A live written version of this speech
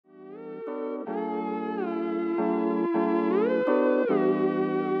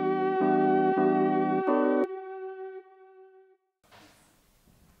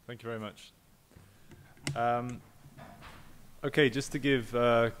Thank you very much. Okay, just to give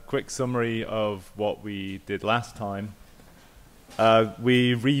a quick summary of what we did last time,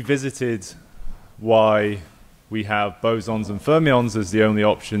 we revisited why we have bosons and fermions as the only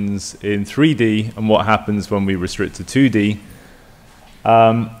options in 3D and what happens when we restrict to 2D.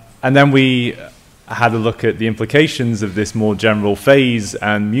 And then we had a look at the implications of this more general phase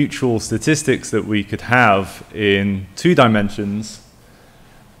and mutual statistics that we could have in 2 dimensions.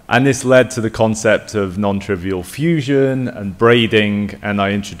 And this led to the concept of non-trivial fusion and braiding, and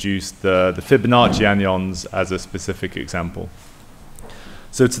I introduced the Fibonacci anyons as a specific example.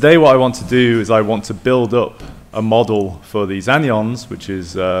 So today what I want to do is I want to build up a model for these anyons, which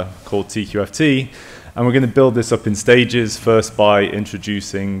is called TQFT, and we're going to build this up in stages, first by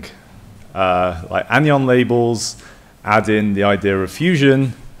introducing like anion labels, add in the idea of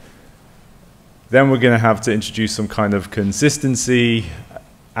fusion, then we're going to have to introduce some kind of consistency,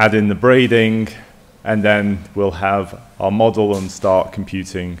 add in the braiding, and then we'll have our model and start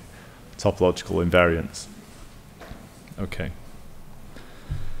computing topological invariance. Okay.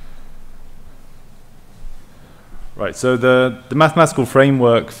 Right, so the mathematical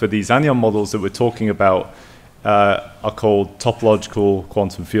framework for these anion models that we're talking about are called topological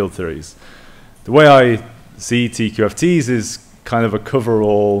quantum field theories. The way I see TQFTs is kind of a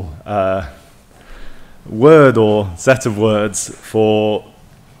cover-all word or set of words for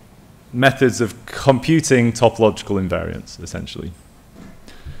methods of computing topological invariance, essentially.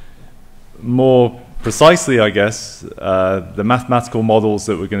 More precisely, I guess, the mathematical models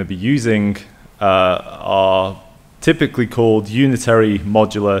that we're going to be using are typically called unitary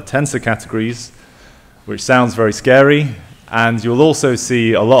modular tensor categories, which sounds very scary, and you'll also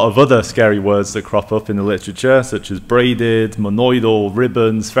see a lot of other scary words that crop up in the literature, such as braided, monoidal,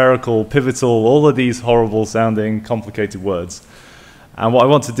 ribbon, spherical, pivotal, all of these horrible sounding, complicated words. And what I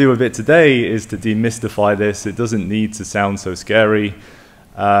want to do a bit today is to demystify this. It doesn't need to sound so scary.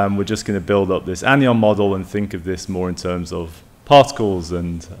 We're just going to build up this anion model and think of this more in terms of particles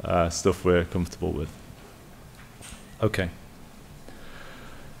and stuff we're comfortable with. Okay.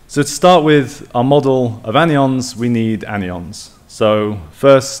 So to start with our model of anyons, we need anyons. So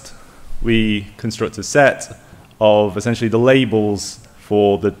first, we construct a set of essentially the labels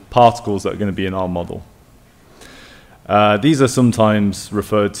for the particles that are going to be in our model. These are sometimes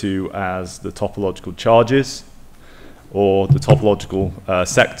referred to as the topological charges or the topological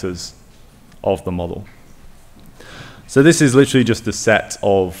sectors of the model. So this is literally just a set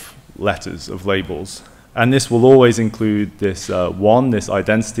of letters, of labels. And this will always include this one, this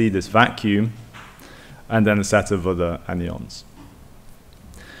identity, this vacuum, and then a set of other anyons.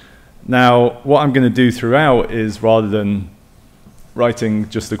 Now, what I'm going to do throughout is, rather than writing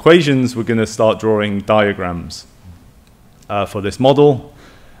just equations, we're going to start drawing diagrams for this model.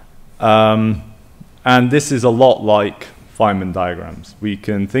 And this is a lot like Feynman diagrams. We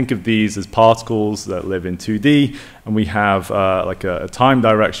can think of these as particles that live in 2D, and we have like a time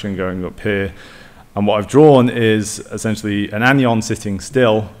direction going up here. And what I've drawn is essentially an anion sitting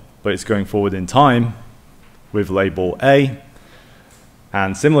still, but it's going forward in time with label A.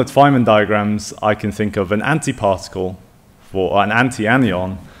 And similar to Feynman diagrams, I can think of an antiparticle, or an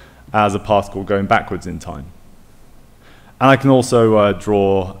anti-anion, as a particle going backwards in time. And I can also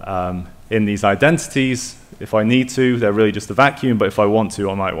draw in these identities if I need to. They're really just a vacuum, but if I want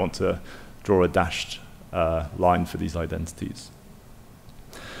to, I might want to draw a dashed line for these identities.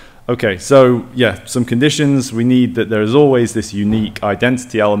 Okay, so yeah, some conditions. We need that there is always this unique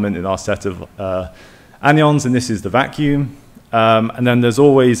identity element in our set of anyons, and this is the vacuum. And then there's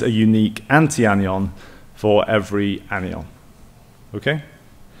always a unique anti-anion for every anion. Okay?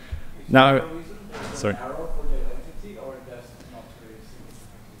 Now, sorry.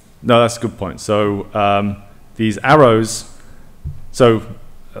 No, that's a good point. So these arrows, so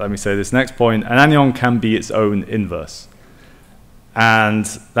let me say this next point, an anion can be its own inverse. And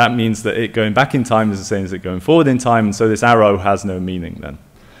that means that it going back in time is the same as it going forward in time, and so this arrow has no meaning then.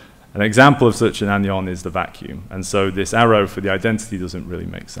 An example of such an anion is the vacuum, and so this arrow for the identity doesn't really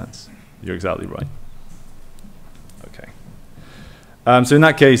make sense. You're exactly right. Okay. So in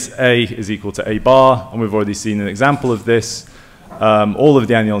that case, A is equal to A bar, and we've already seen an example of this. All of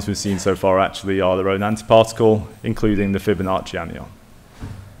the anyons we've seen so far actually are their own antiparticle, including the Fibonacci anion.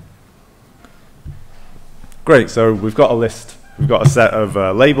 Great, so we've got a list. We've got a set of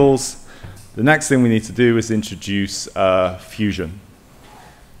labels. The next thing we need to do is introduce fusion.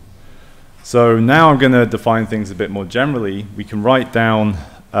 So now I'm going to define things a bit more generally. We can write down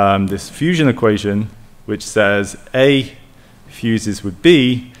this fusion equation, which says A fuses with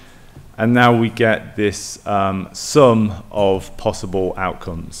B, And now we get this sum of possible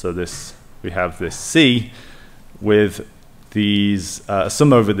outcomes. So we have this C with these,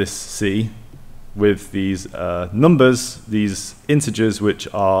 sum over this C with these numbers, these integers, which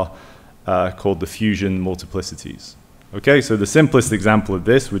are called the fusion multiplicities. Okay, so the simplest example of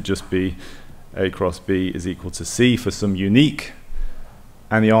this would just be A cross B is equal to C for some unique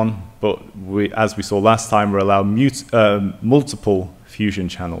anion, but as we saw last time, we're allowed multiple fusion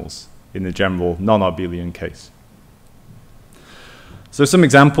channels in the general non-Abelian case. So some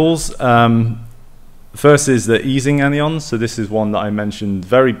examples. First is the easing anions. So this is one that I mentioned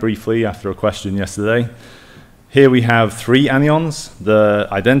very briefly after a question yesterday. Here we have three anions, the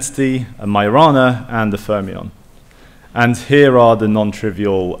identity, a Majorana, and the fermion. And here are the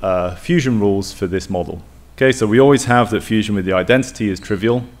non-trivial fusion rules for this model. Okay, so we always have that fusion with the identity is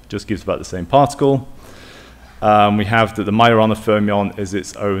trivial, just gives about the same particle. We have that the Majorana fermion is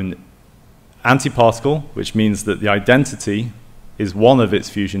its own antiparticle, which means that the identity is one of its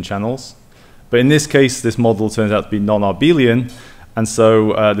fusion channels. But in this case, this model turns out to be non-Abelian, and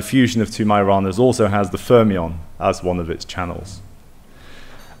so the fusion of two Majoranas also has the fermion as one of its channels.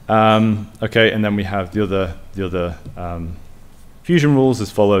 Okay, and then we have the other fusion rules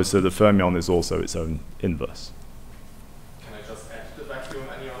as follows. So the fermion is also its own inverse. Can I just add the vacuum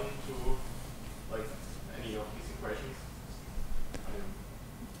anion to like any of these equations?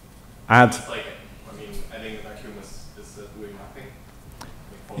 Add. Adding the vacuum is doing nothing.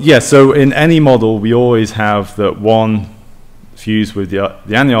 Yeah. So in any model, we always have that one fused with the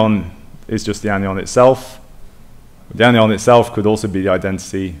anion is just the anion itself. The anion itself could also be the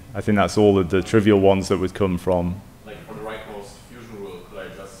identity. I think that's all of the trivial ones that would come from. Like for the rightmost fusion rule, could I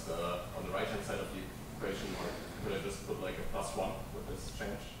just, on the right-hand side of the equation, or could I just put like a +1 with this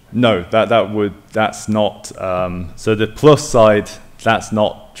change? No, that's not, so the plus side, that's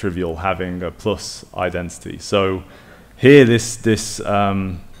not trivial, having a plus identity. So here,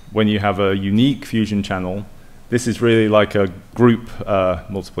 when you have a unique fusion channel, this is really like a group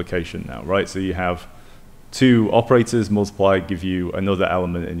multiplication now, right? So you have two operators multiplied give you another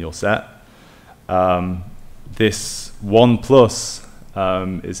element in your set. This 1 plus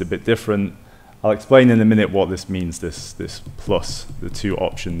is a bit different. I'll explain in a minute what this means, this plus, the two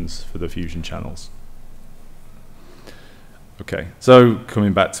options for the fusion channels. Okay, so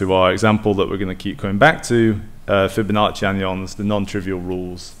coming back to our example that we're going to keep coming back to, Fibonacci anions, the non-trivial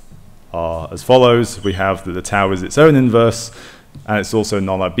rules are as follows. We have that the tau is its own inverse, and it's also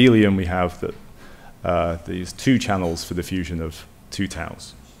non-Abelian. We have that these two channels for the fusion of two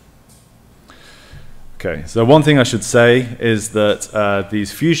taus. Okay, so one thing I should say is that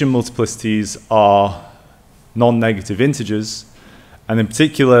these fusion multiplicities are non-negative integers, and in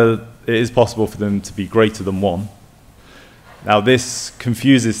particular, it is possible for them to be greater than 1. Now, this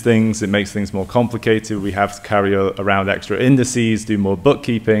confuses things. It makes things more complicated. We have to carry around extra indices, do more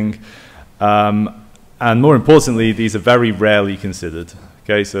bookkeeping, and more importantly, these are very rarely considered.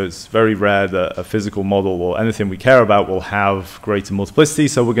 Okay, so it's very rare that a physical model or anything we care about will have greater multiplicity,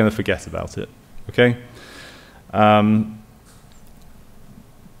 so we're going to forget about it. Okay. But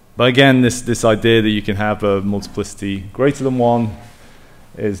again, this idea that you can have a multiplicity greater than 1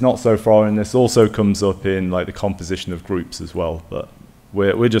 is not so foreign. This also comes up in like the composition of groups as well, but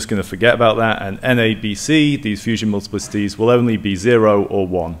we're just going to forget about that. And NABC, these fusion multiplicities, will only be 0 or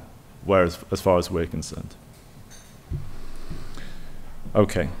 1, whereas as far as we're concerned.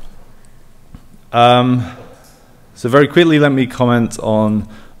 Okay. So very quickly, let me comment on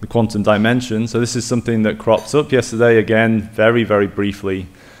the quantum dimension. So this is something that cropped up yesterday, again, very, very briefly.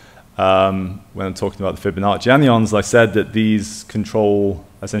 When I'm talking about the Fibonacci anions, I said that these control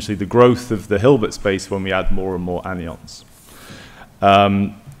essentially the growth of the Hilbert space when we add more and more anions.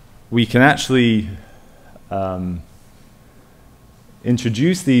 We can actually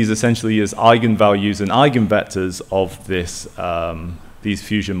introduce these essentially as eigenvalues and eigenvectors of these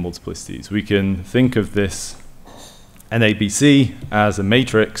fusion multiplicities. We can think of this NABC as a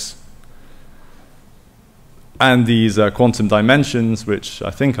matrix, and these quantum dimensions, which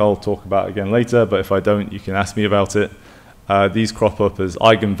I think I'll talk about again later, but if I don't, you can ask me about it. These crop up as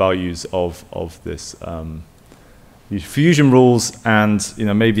eigenvalues of these fusion rules, and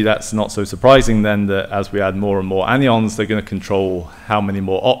maybe that's not so surprising then that as we add more and more anions, they're going to control how many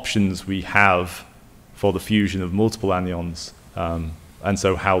more options we have for the fusion of multiple anions, and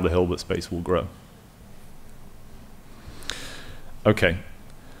so how the Hilbert space will grow. Okay,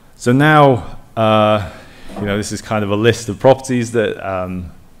 so now this is kind of a list of properties that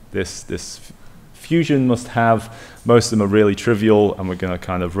this fusion must have. Most of them are really trivial, and we're going to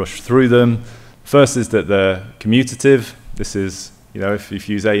kind of rush through them. First is that they're commutative. This is You know, if you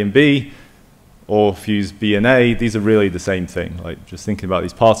fuse A and B, or fuse B and A, these are really the same thing. Like, just thinking about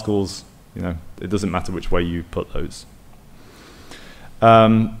these particles, you know, it doesn't matter which way you put those.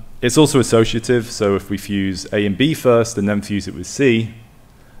 It's also associative, so if we fuse A and B first and then fuse it with C,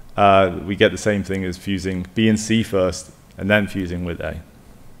 we get the same thing as fusing B and C first and then fusing with A.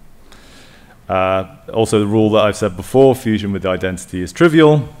 Also, the rule that I've said before, fusion with the identity is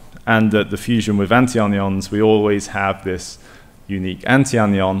trivial, and that the fusion with antianions, we always have this unique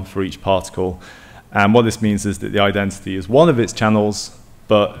antianion for each particle. And what this means is that the identity is one of its channels,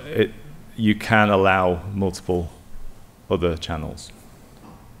 but you can allow multiple other channels.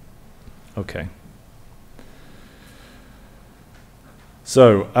 Okay.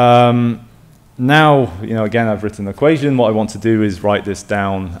 So now, you know, again, I've written an equation. What I want to do is write this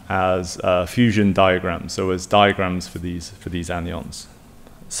down as fusion diagrams, so as diagrams for these anions.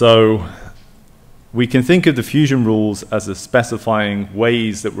 So we can think of the fusion rules as specifying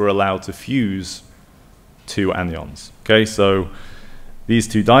ways that we're allowed to fuse two anions. Okay, so these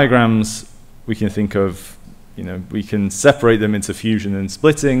two diagrams, we can think of, you know, we can separate them into fusion and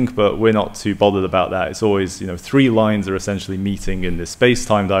splitting, but we're not too bothered about that. It's always, you know, three lines are essentially meeting in this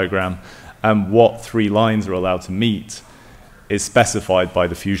space-time diagram, and what three lines are allowed to meet is specified by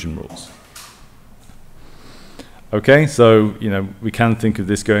the fusion rules. Okay, so, you know, we can think of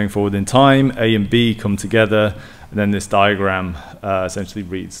this going forward in time. A and B come together, and then this diagram essentially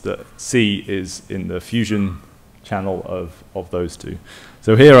reads that C is in the fusion channel of those two.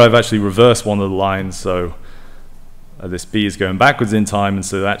 So here I've actually reversed one of the lines, so this B is going backwards in time, and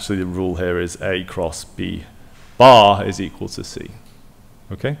so actually the rule here is A cross B bar is equal to C.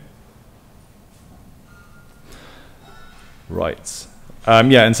 Okay? Right.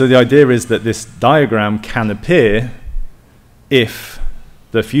 Yeah, and so the idea is that this diagram can appear if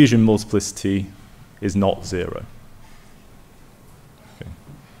the fusion multiplicity is not 0. Okay.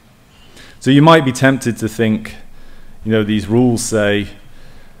 So you might be tempted to think, you know, these rules say,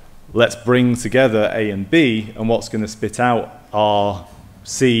 let's bring together A and B, and what's going to spit out are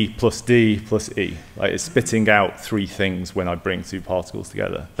C plus D plus E. Like, it's spitting out three things when I bring two particles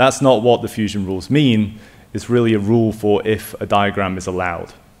together. That's not what the fusion rules mean. It's really a rule for if a diagram is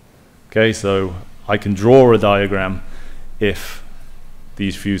allowed. Okay, so I can draw a diagram if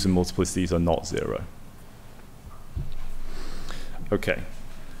these fusion multiplicities are not 0. Okay.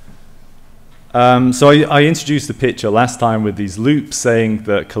 So I introduced the picture last time with these loops saying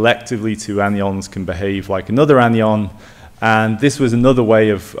that collectively two anions can behave like another anion, and this was another way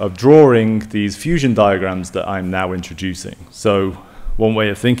of drawing these fusion diagrams that I'm now introducing. So one way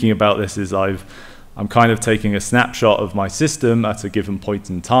of thinking about this is I'm kind of taking a snapshot of my system at a given point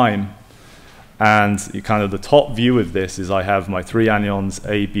in time, and kind of the top view of this is I have my three anions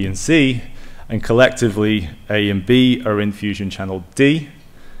A, B, and C, and collectively A and B are in fusion channel D,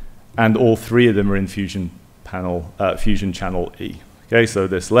 and all three of them are in fusion channel E. Okay, so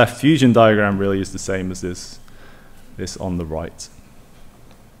this left fusion diagram really is the same as this on the right.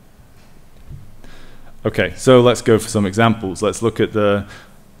 Okay, so let's go for some examples. Let's look at the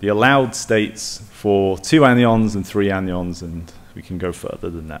allowed states for two anions and three anions, and we can go further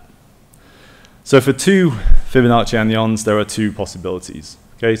than that. So for two Fibonacci anions, there are two possibilities.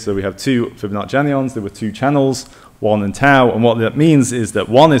 Okay, so we have two Fibonacci anions, there were two channels, 1 and tau, and what that means is that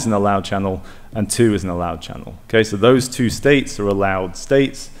 1 is an allowed channel and 2 is an allowed channel. Okay, so those two states are allowed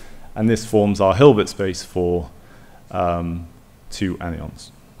states, and this forms our Hilbert space for two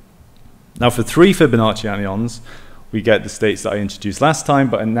anions. Now for three Fibonacci anions, we get the states that I introduced last time,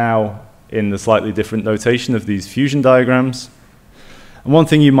 but are now in the slightly different notation of these fusion diagrams. And one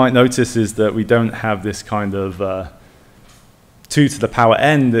thing you might notice is that we don't have this kind of 2 to the power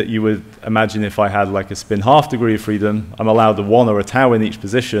n that you would imagine if I had like a spin half degree of freedom. I'm allowed a 1 or a tau in each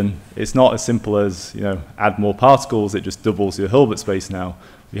position. It's not as simple as, you know, add more particles, it just doubles your Hilbert space now.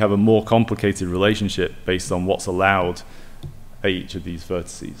 We have a more complicated relationship based on what's allowed at each of these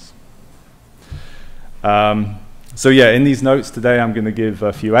vertices. So yeah, in these notes today, I'm going to give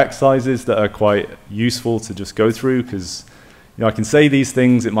a few exercises that are quite useful to just go through, because, you know, I can say these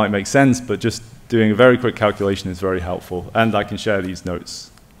things, it might make sense, but just doing a very quick calculation is very helpful, and I can share these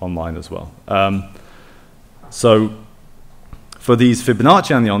notes online as well. So for these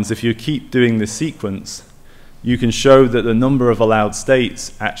Fibonacci anions, if you keep doing this sequence, you can show that the number of allowed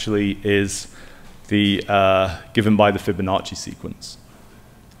states actually is the given by the Fibonacci sequence.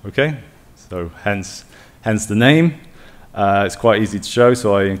 Okay, so hence the name. It's quite easy to show,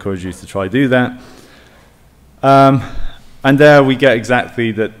 so I encourage you to try do that. And there we get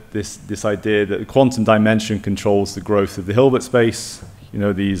exactly that this idea that the quantum dimension controls the growth of the Hilbert space. You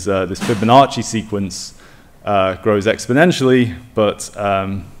know, this Fibonacci sequence grows exponentially, but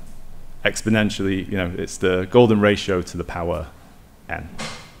exponentially, you know, it's the golden ratio to the power n.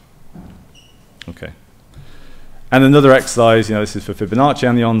 Okay. And another exercise, you know, this is for Fibonacci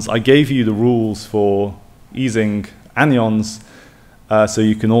anyons. I gave you the rules for Ising anyons, so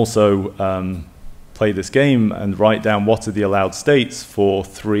you can also play this game and write down what are the allowed states for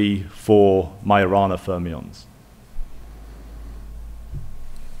 3, 4 Majorana fermions.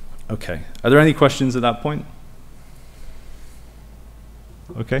 Okay. Are there any questions at that point?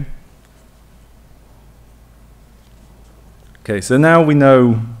 Okay. Okay, so now we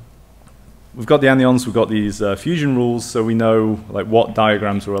know we've got the anyons, we've got these fusion rules, so we know like what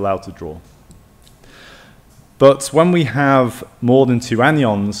diagrams we're allowed to draw. But when we have more than 2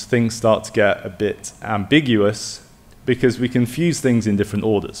 anyons, things start to get a bit ambiguous because we can fuse things in different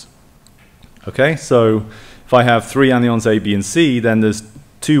orders. Okay, so if I have 3 anyons A, B, and C, then there's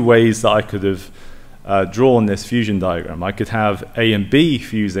 2 ways that I could have drawn this fusion diagram. I could have A and B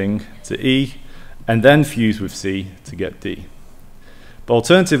fusing to E, and then fuse with C to get D. But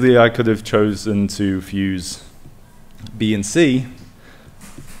alternatively, I could have chosen to fuse B and C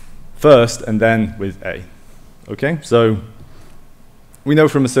first, and then with A. Okay, so we know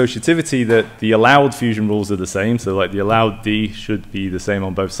from associativity that the allowed fusion rules are the same, so like the allowed D should be the same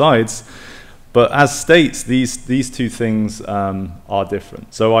on both sides. But as states, these 2 things are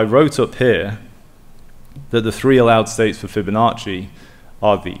different. So I wrote up here that the 3 allowed states for Fibonacci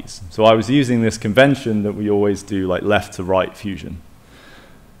are these. So I was using this convention that we always do, like left to right fusion.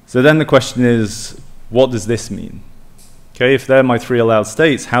 So then the question is, what does this mean? Okay, if they're my 3 allowed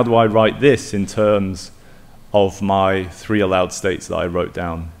states, how do I write this in terms of my 3 allowed states that I wrote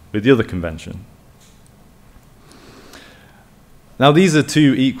down with the other convention? Now these are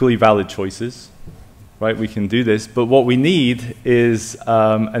 2 equally valid choices, right? We can do this, but what we need is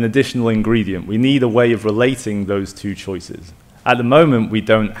an additional ingredient. We need a way of relating those 2 choices. At the moment, we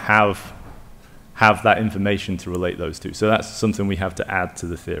don't have that information to relate those 2, so that's something we have to add to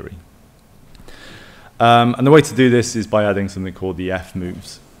the theory. And the way to do this is by adding something called the F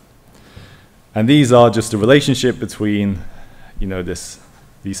moves. And these are just a relationship between, you know, these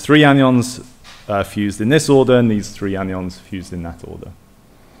 3 anyons fused in this order and these 3 anyons fused in that order.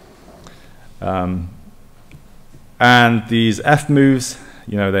 And these F moves,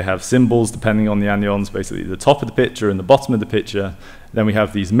 you know, they have symbols depending on the anyons, basically the top of the picture and the bottom of the picture. Then we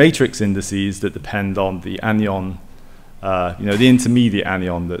have these matrix indices that depend on the anion, you know, the intermediate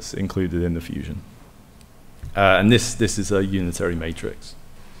anion that's included in the fusion. And this is a unitary matrix.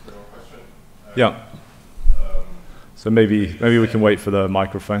 Yeah. So maybe we can wait for the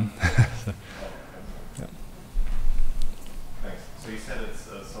microphone. Yeah. Thanks. So you said it's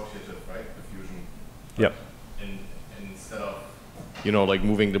associative, right? The fusion. Yep. Instead of, you know, like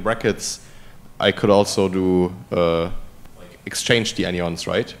moving the brackets, I could also do like exchange the anyons,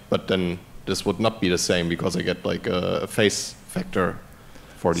 right? But then this would not be the same because I get like a phase factor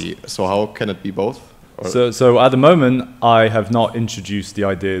for the. So how can it be both? So at the moment, I have not introduced the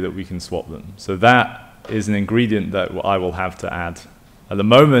idea that we can swap them. So that is an ingredient that I will have to add. At the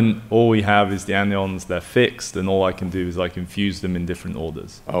moment, all we have is the anyons, they're fixed, and all I can do is I can fuse them in different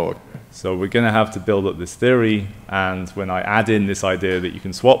orders. Oh, okay. So we're going to have to build up this theory, and when I add in this idea that you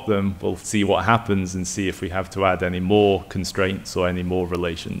can swap them, we'll see what happens and see if we have to add any more constraints or any more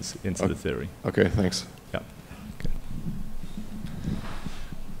relations into the theory. Okay, thanks. Yeah.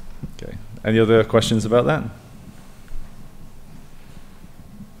 Okay. Any other questions about that?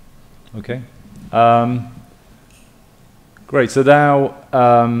 Okay. Great. So now,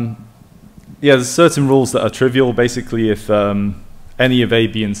 yeah, there's certain rules that are trivial. Basically, if any of A,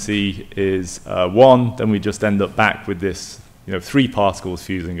 B, and C is 1, then we just end up back with this, you know, 3 particles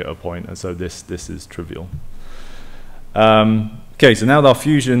fusing at a point, and so this is trivial. Okay, so now our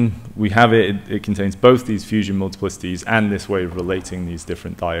fusion, we have it contains both these fusion multiplicities and this way of relating these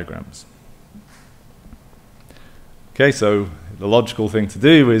different diagrams. Okay, so the logical thing to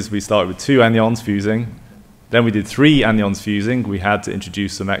do is we started with 2 anyons fusing, then we did 3 anyons fusing. We had to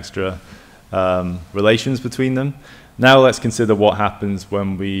introduce some extra relations between them. Now let's consider what happens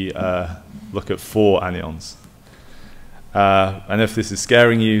when we look at 4 anyons. And if this is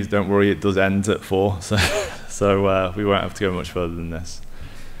scaring you, don't worry, it does end at 4, so we won't have to go much further than this.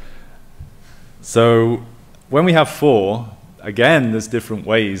 So when we have 4, again, there's different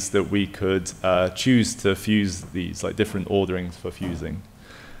ways that we could choose to fuse these, like different orderings for fusing.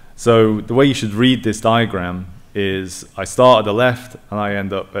 So the way you should read this diagram is I start at the left and I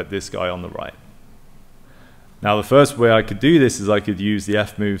end up at this guy on the right. Now the first way I could do this is I could use the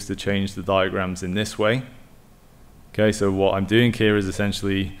F moves to change the diagrams in this way. Okay, so what I'm doing here is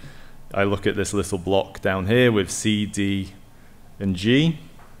essentially I look at this little block down here with C, D, and G,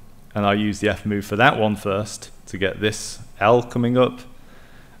 and I use the F move for that one first to get this L coming up,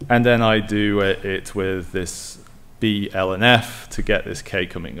 and then I do it with this B, L, and F to get this K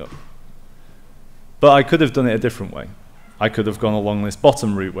coming up. But I could have done it a different way. I could have gone along this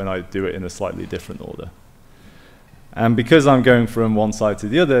bottom route when I do it in a slightly different order. And because I'm going from one side to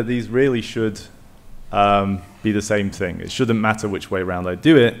the other, these really should be the same thing. It shouldn't matter which way around I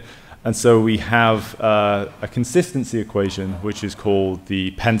do it. And so we have a consistency equation, which is called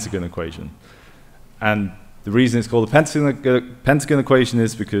the pentagon equation. And the reason it's called the pentagon equation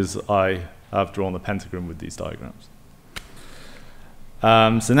is because I have drawn a pentagon with these diagrams.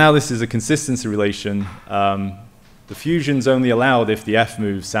 So now this is a consistency relation. The fusion's only allowed if the F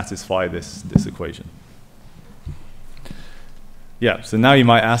moves satisfy this equation. Yeah, so now you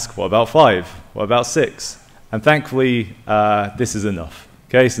might ask, what about 5? What about 6? And thankfully, this is enough.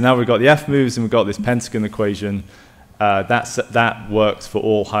 Okay, so now we've got the F moves and we've got this pentagon equation. That works for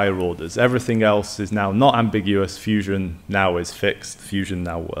all higher orders. Everything else is now not ambiguous. Fusion now is fixed. Fusion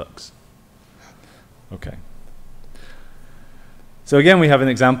now works. Okay. So again, we have an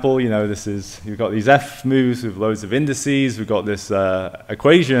example. You know, you've got these F moves with loads of indices. We've got this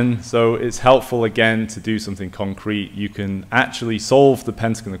equation. So it's helpful, again, to do something concrete. You can actually solve the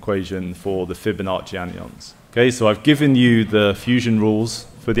pentagon equation for the Fibonacci anyons. Okay, so I've given you the fusion rules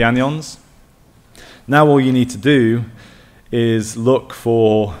for the anyons. Now all you need to do is look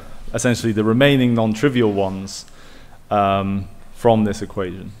for essentially the remaining non-trivial ones from this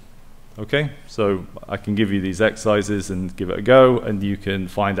equation. Okay, so I can give you these exercises and give it a go, and you can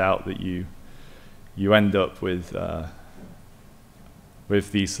find out that you end up with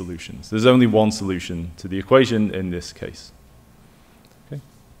these solutions. There's only one solution to the equation in this case. Okay.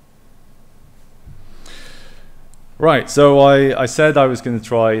 Right, so I said I was going to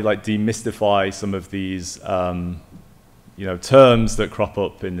try like demystify some of these you know, terms that crop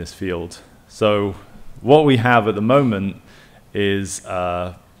up in this field. So what we have at the moment is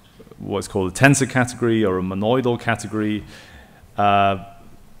what's called a tensor category or a monoidal category. Yeah,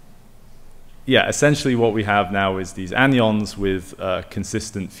 essentially what we have now is these anyons with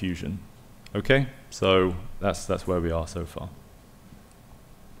consistent fusion. Okay, so that's where we are so far.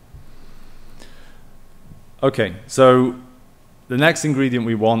 Okay, so the next ingredient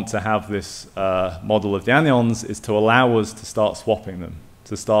we want to have this model of the anyons is to allow us to start swapping them,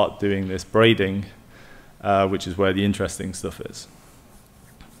 to start doing this braiding, which is where the interesting stuff is.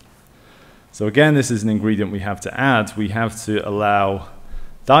 So again, this is an ingredient we have to add. We have to allow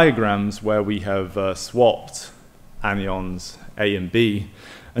diagrams where we have swapped anyons A and B.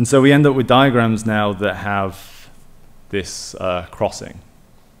 And so we end up with diagrams now that have this crossing.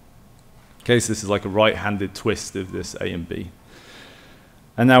 Okay, so this is like a right-handed twist of this A and B.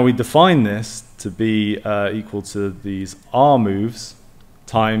 And now we define this to be equal to these R moves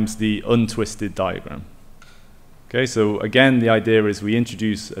times the untwisted diagram. Okay, so again, the idea is we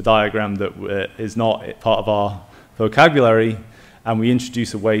introduce a diagram that is not part of our vocabulary, and we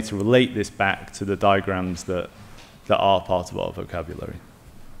introduce a way to relate this back to the diagrams that are part of our vocabulary.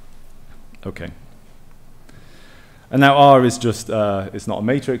 Okay. And now R is just, it's not a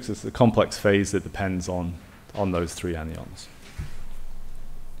matrix, it's a complex phase that depends on those three anyons.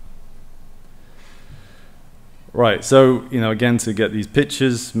 Right, so, you know, again, to get these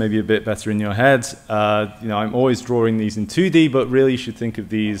pictures maybe a bit better in your head, you know, I'm always drawing these in 2D, but really you should think of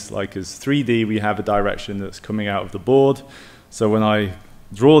these like as 3D. We have a direction that's coming out of the board. So when I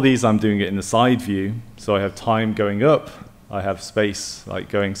draw these, I'm doing it in the side view. So I have time going up, I have space like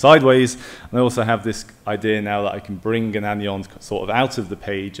going sideways, and I also have this idea now that I can bring an anion sort of out of the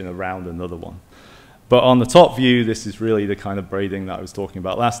page and around another one. But on the top view, this is really the kind of braiding that I was talking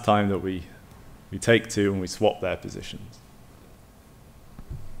about last time, that we take two and we swap their positions.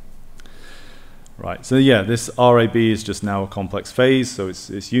 Right, so yeah, this RAB is just now a complex phase, so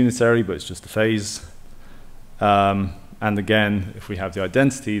it's unitary, but it's just a phase. And again, if we have the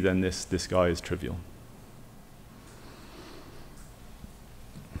identity, then this guy is trivial.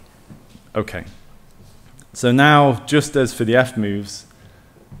 Okay, so now, just as for the F moves,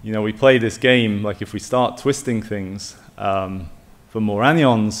 you know, we play this game, like if we start twisting things for more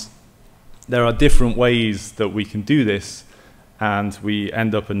anyons, there are different ways that we can do this, and we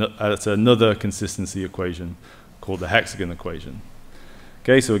end up at another consistency equation called the hexagon equation.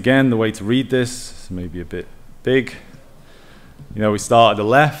 Okay, so again, the way to read this is maybe a bit big. You know, we start at the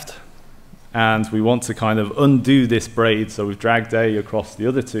left, and we want to kind of undo this braid, so we've dragged A across the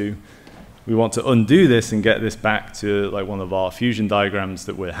other two. We want to undo this and get this back to like one of our fusion diagrams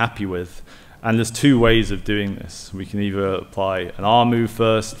that we're happy with. And there's two ways of doing this. We can either apply an R move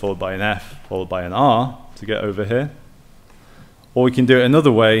first, followed by an F, followed by an R to get over here. Or we can do it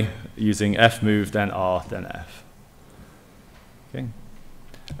another way, using F move, then R, then F. Okay.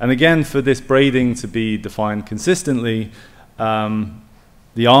 And again, for this braiding to be defined consistently,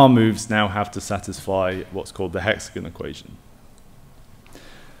 the R moves now have to satisfy what's called the hexagon equation.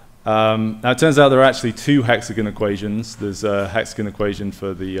 Now it turns out there are actually two hexagon equations. There's a hexagon equation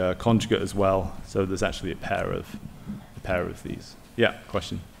for the conjugate as well. So there's actually a pair of these. Yeah,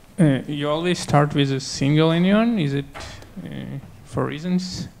 question. You always start with a single anion. Is it for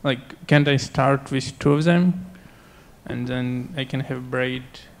reasons? Like, can't I start with two of them, and then I can have braid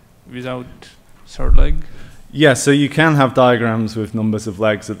without third leg? Yeah, so you can have diagrams with numbers of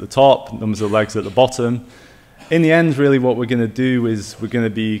legs at the top, numbers of legs at the bottom. In the end, really what we're going to do is we're going to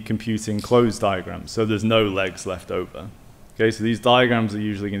be computing closed diagrams, so there's no legs left over. Okay, so these diagrams are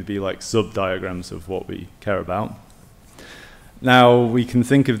usually going to be like sub-diagrams of what we care about. Now, we can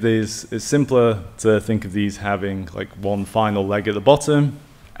think of these, it's simpler to think of these having like one final leg at the bottom,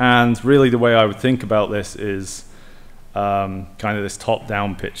 and really the way I would think about this is kind of this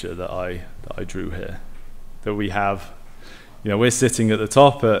top-down picture that I drew here. That we have, we're sitting at the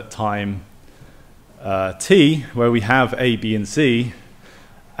top at time t, where we have A, B, and C,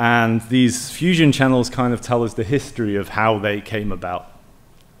 and these fusion channels kind of tell us the history of how they came about.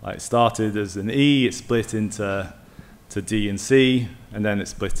 Like, it started as an E, it split into D and C, and then it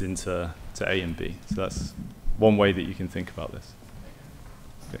split into A and B. So that's one way that you can think about this.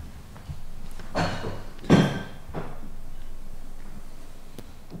 Okay.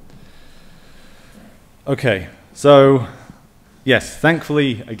 Okay, so yes,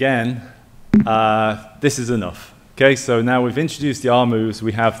 thankfully, again, this is enough. Okay, so now we've introduced the R moves,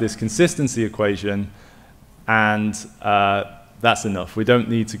 we have this consistency equation, and that's enough. We don't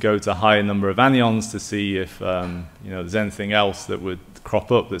need to go to a higher number of anions to see if there's anything else that would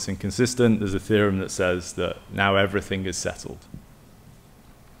crop up that's inconsistent. There's a theorem that says that now everything is settled.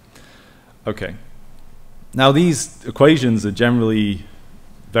 Okay, now these equations are generally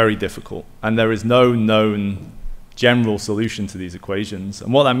very difficult, and there is no known general solution to these equations.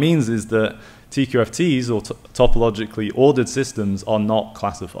 And what that means is that TQFTs, or topologically ordered systems, are not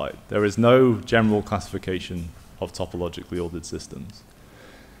classified. There is no general classification of topologically ordered systems.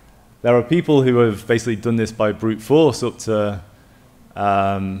 There are people who have basically done this by brute force up to,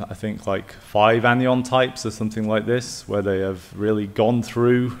 I think, like 5 anion types or something like this, where they have really gone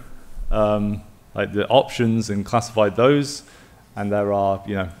through like the options and classified those. And there are,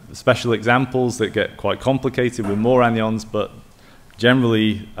 special examples that get quite complicated with more anions, but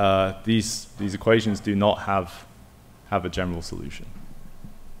generally, these equations do not have a general solution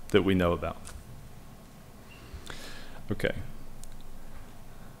that we know about. Okay.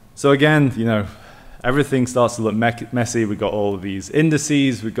 So again, everything starts to look messy. We've got all of these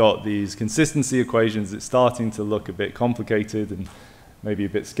indices. We've got these consistency equations. It's starting to look a bit complicated and maybe a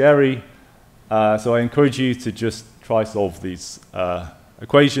bit scary. So I encourage you to just try solve these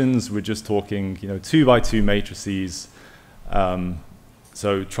equations. We're just talking, 2 by 2 matrices.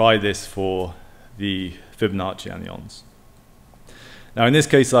 So try this for the Fibonacci anions. Now in this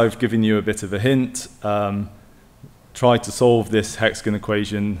case, I've given you a bit of a hint. Try to solve this hexagon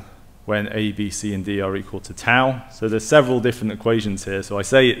equation when A, B, C, and D are equal to tau. So there's several different equations here. So I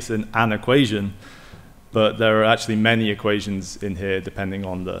say it's an equation, but there are actually many equations in here depending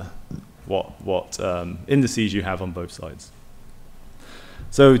on what indices you have on both sides.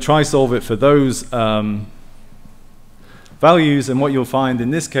 So try solve it for those values, and what you'll find in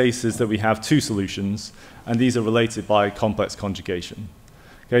this case is that we have 2 solutions, and these are related by complex conjugation.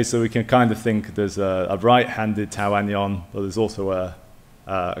 Okay, so we can kind of think there's a right-handed tau anion, but there's also a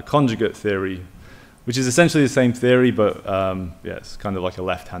conjugate theory, which is essentially the same theory, but yeah, it's kind of like a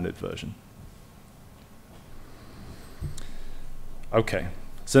left-handed version. Okay.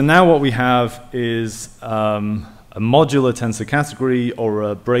 So now what we have is a modular tensor category or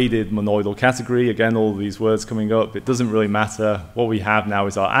a braided monoidal category. Again, all of these words coming up. It doesn't really matter. What we have now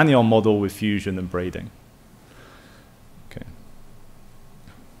is our anion model with fusion and braiding. Okay.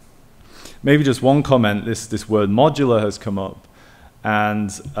 Maybe just one comment. This word modular has come up. And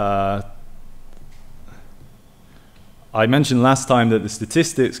I mentioned last time that the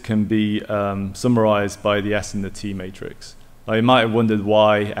statistics can be summarized by the S and the T matrix. Now, you might have wondered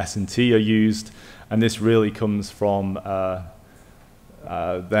why S and T are used, and this really comes from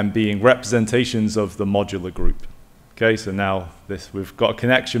them being representations of the modular group. Okay, so now we've got a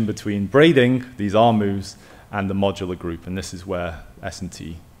connection between braiding, these R moves, and the modular group, and this is where S and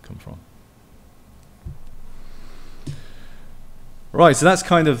T come from. Right, so that's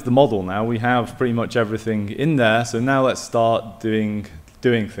kind of the model now. We have pretty much everything in there. So now let's start doing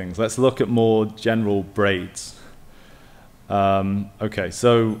things. Let's look at more general braids. Okay,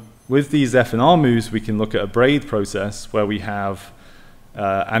 so with these F and R moves, we can look at a braid process where we have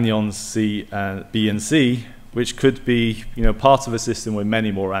anions C and B and C, which could be, you know, part of a system with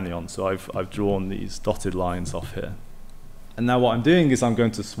many more anions. So I've drawn these dotted lines off here. And now what I'm doing is I'm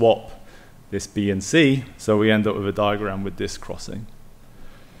going to swap this B and C, so we end up with a diagram with this crossing.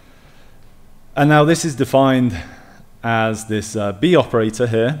 And now this is defined as this B operator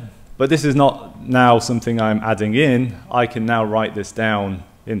here, but this is not now something I'm adding in. I can now write this down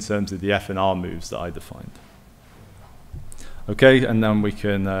in terms of the F and R moves that I defined. Okay, and then we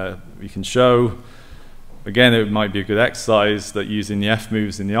can show, again, it might be a good exercise that using the F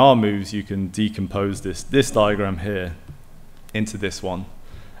moves and the R moves, you can decompose this diagram here into this one.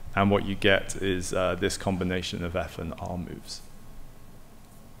 And what you get is this combination of F and R moves.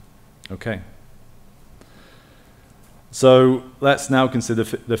 Okay. So let's now consider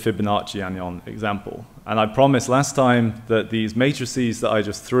the Fibonacci anion example. And I promised last time that these matrices that I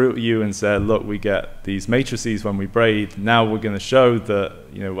just threw at you and said, look, we get these matrices when we braid. Now we're going to show that,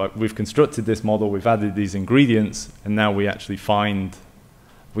 you know, we've constructed this model, we've added these ingredients, and now we actually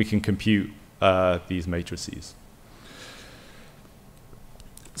we can compute these matrices.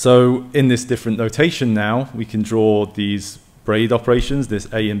 So in this different notation now, we can draw these braid operations, this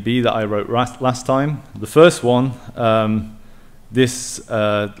A and B that I wrote last time. The first one, this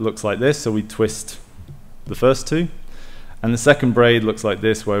looks like this, so we twist the first two. And the second braid looks like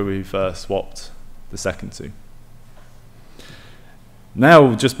this, where we've swapped the second two.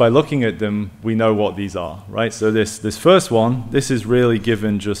 Now, just by looking at them, we know what these are, right? So this first one, this is really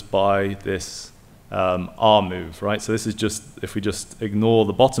given just by this R move, right? So this is just, if we just ignore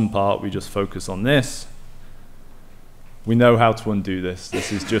the bottom part, we just focus on this, we know how to undo this.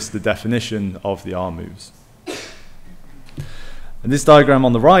 This is just the definition of the R moves. And this diagram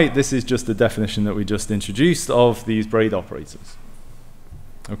on the right, this is just the definition that we just introduced of these braid operators.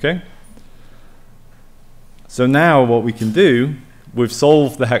 Okay? So now what we can do, we've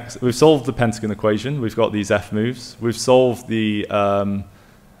solved the pentagon equation, we've got these F moves, we've solved the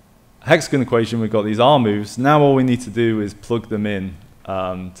hexagon equation, we've got these R moves. Now all we need to do is plug them in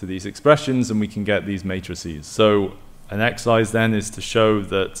to these expressions, and we can get these matrices. So an exercise then is to show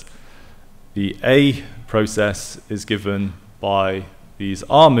that the A process is given by these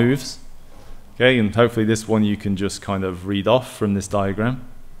R moves. Okay, and hopefully this one you can just kind of read off from this diagram.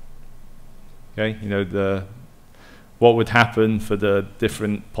 Okay, you know, what would happen for the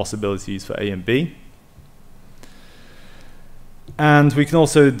different possibilities for A and B. And we can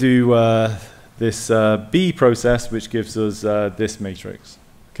also do this B process, which gives us this matrix.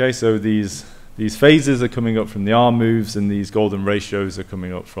 Okay, so these phases are coming up from the R moves, and these golden ratios are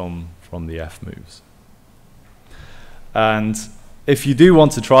coming up from the F moves. And if you do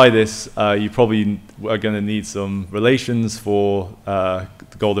want to try this, you probably are going to need some relations for the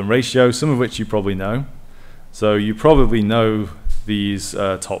golden ratio, some of which you probably know. So you probably know these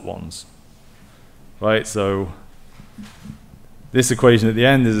top ones, right? So this equation at the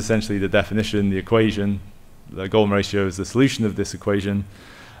end is essentially the definition, the equation. The golden ratio is the solution of this equation.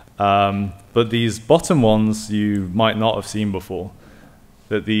 But these bottom ones you might not have seen before.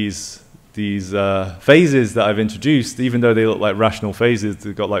 That these phases that I've introduced, even though they look like rational phases,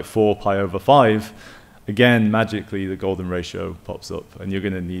 they've got like 4 pi over 5. Again, magically, the golden ratio pops up, and you're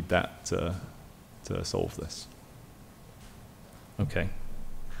going to need that to solve this. Okay.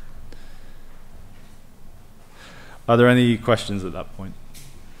 Are there any questions at that point?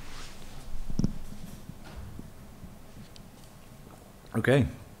 Okay.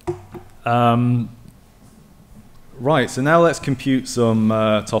 Right, so now let's compute some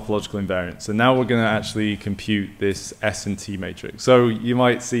topological invariants. So now we're going to actually compute this S and T matrix. So you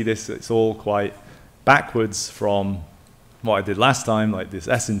might see this, it's all quite backwards from what I did last time. Like this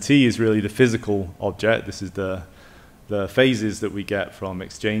S and T is really the physical object. This is the phases that we get from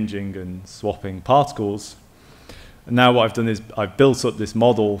exchanging and swapping particles. And now what I've done is I've built up this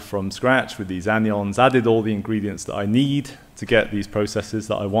model from scratch with these anions, added all the ingredients that I need to get these processes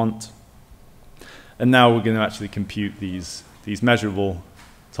that I want. And now we're going to actually compute these measurable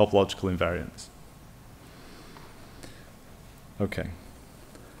topological invariants. Okay.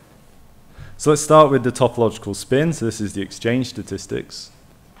 So let's start with the topological spin. So this is the exchange statistics.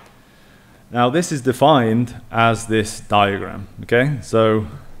 Now this is defined as this diagram. Okay, so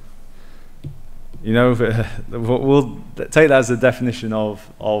you know, we'll take that as a definition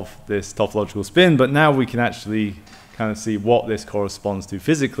of this topological spin, but now we can actually kind of see what this corresponds to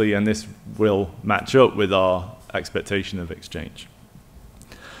physically, and this will match up with our expectation of exchange.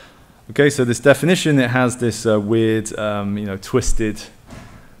 Okay, so this definition, it has this weird, twisted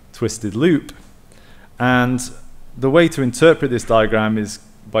loop. And the way to interpret this diagram is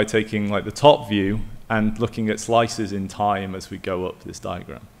by taking like the top view and looking at slices in time as we go up this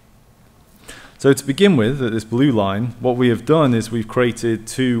diagram. So to begin with, at this blue line, what we have done is we've created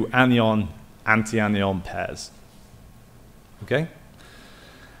two anion anti-anion pairs. Okay?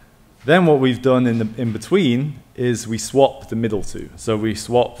 Then what we've done in between is we swap the middle two. So we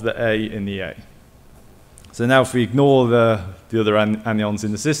swap the A in the A. So now if we ignore the other anions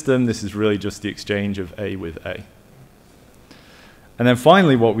in the system, this is really just the exchange of A with A. And then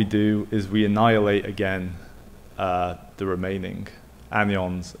finally what we do is we annihilate again the remaining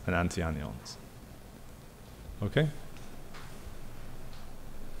anions and anti-anions. Okay?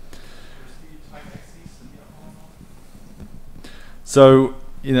 So,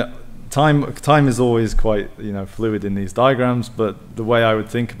 time is always quite, fluid in these diagrams, but the way I would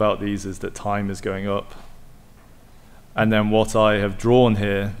think about these is that time is going up. And then what I have drawn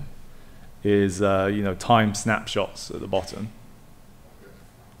here is, time snapshots at the bottom.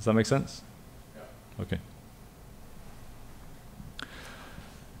 Does that make sense? Yeah. Okay.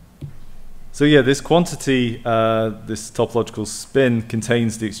 So yeah, this quantity, this topological spin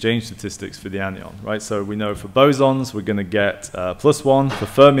contains the exchange statistics for the anion, right? So we know for bosons, we're going to get +1. For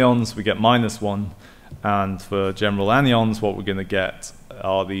fermions, we get -1. And for general anions, what we're going to get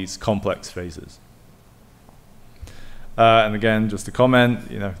are these complex phases. And again, just a comment,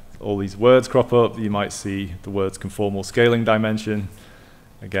 all these words crop up. You might see the words conformal scaling dimension.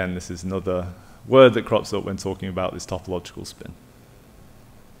 Again, this is another word that crops up when talking about this topological spin.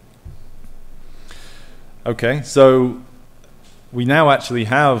 Okay, so we now actually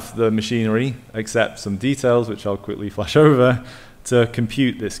have the machinery, except some details, which I'll quickly flash over, to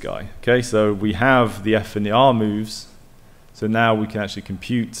compute this guy. Okay, so we have the F and the R moves. So now we can actually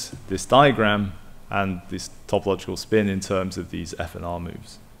compute this diagram and this topological spin in terms of these F and R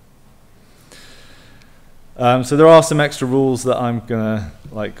moves. So there are some extra rules that I'm gonna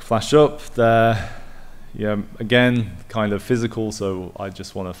flash up there. Again, kind of physical, so I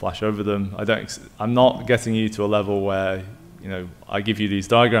just want to flash over them. I'm not getting you to a level where I give you these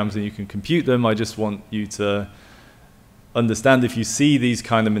diagrams and you can compute them. I just want you to understand if you see these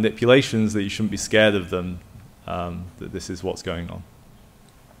kind of manipulations that you shouldn't be scared of them. That this is what's going on.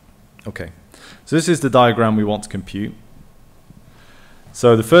 Okay, so this is the diagram we want to compute.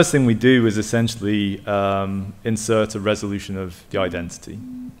 So the first thing we do is essentially insert a resolution of the identity.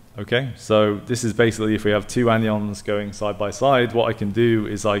 Okay, so this is basically if we have two anions going side by side, what I can do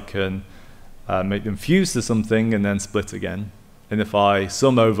is I can make them fuse to something and then split again. And if I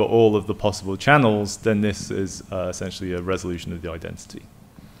sum over all of the possible channels, then this is essentially a resolution of the identity.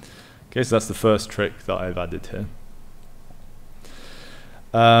 Okay, so that's the first trick that I've added here.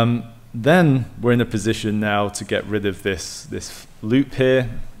 Then we're in a position now to get rid of this loop here,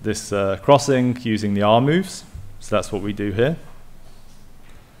 this crossing using the R moves. So that's what we do here.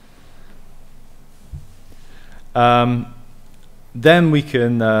 Then we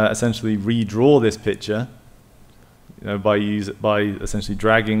can essentially redraw this picture, by essentially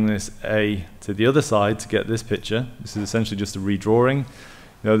dragging this A to the other side to get this picture. This is essentially just a redrawing.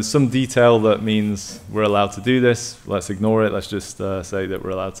 There's some detail that means we're allowed to do this. Let's ignore it. Let's just say that we're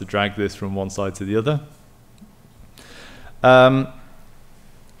allowed to drag this from one side to the other.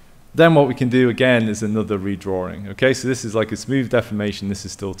 Then what we can do again is another redrawing. Okay, so this is like a smooth deformation. This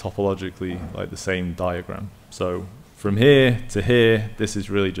is still topologically like the same diagram. So from here to here, this is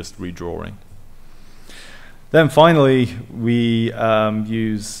really just redrawing. Then finally, we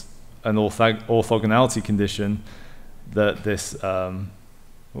use an orthogonality condition that this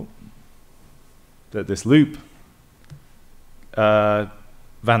loop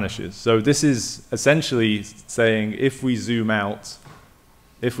vanishes. So this is essentially saying if we zoom out,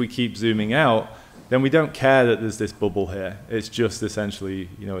 if we keep zooming out, then we don't care that there's this bubble here. It's just essentially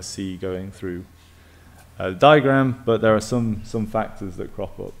a C going through the diagram, but there are some factors that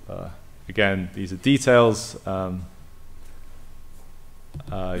crop up. Again, these are details. Yeah.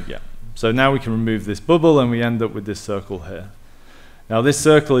 So now we can remove this bubble and we end up with this circle here. Now this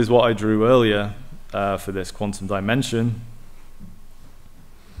circle is what I drew earlier for this quantum dimension.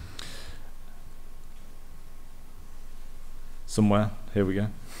 Somewhere, here we go.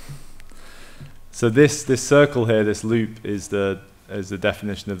 So this circle here, this loop, is the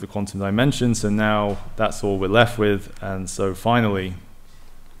definition of the quantum dimension. So now that's all we're left with. And so finally,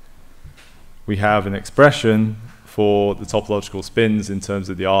 we have an expression for the topological spins in terms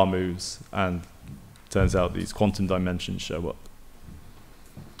of the R moves, and turns out these quantum dimensions show up.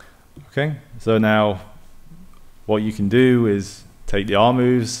 Okay, so now what you can do is take the R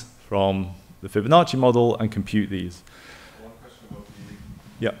moves from the Fibonacci model and compute these. One question about the...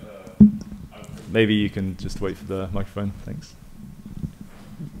 Yeah. Maybe you can just wait for the microphone. Thanks.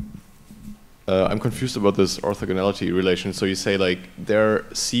 I'm confused about this orthogonality relation. So you say like their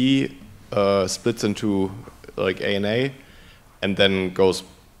C splits into like A and then goes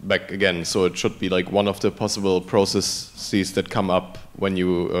back again. So it should be like one of the possible processes that come up when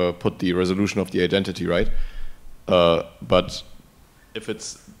you put the resolution of the identity, right? But if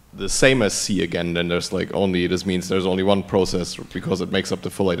it's the same as C again, then there's like only, this means there's only one process because it makes up the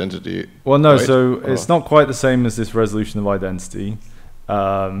full identity. Well, no, right? so it's not quite the same as this resolution of identity.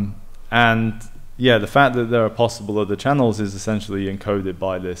 And yeah, the fact that there are possible other channels is essentially encoded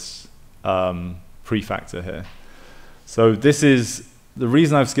by this prefactor here. So this is, the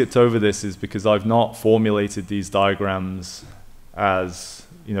reason I've skipped over this is because I've not formulated these diagrams as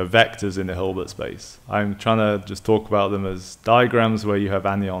vectors in a Hilbert space. I'm trying to just talk about them as diagrams where you have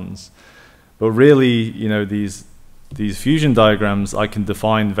anyons. But really, these fusion diagrams, I can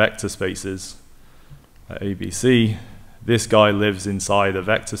define vector spaces at ABC. This guy lives inside a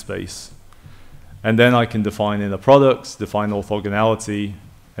vector space. And then I can define inner products, define orthogonality,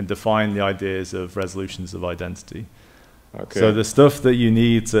 and define the ideas of resolutions of identity. Okay. So the stuff that you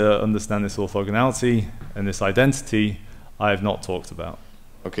need to understand this orthogonality and this identity, I have not talked about.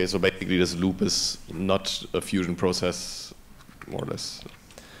 Okay, so basically this loop is not a fusion process, more or less.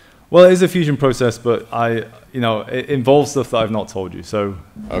 Well, it is a fusion process, but it involves stuff that I've not told you. So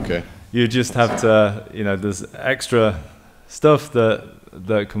okay, you just have to, there's extra stuff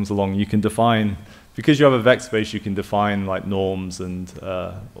that comes along. You can define, because you have a vector space, you can define like norms and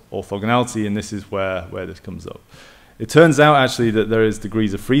orthogonality, and this is where this comes up. It turns out actually that there is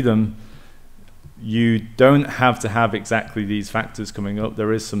degrees of freedom. You don't have to have exactly these factors coming up.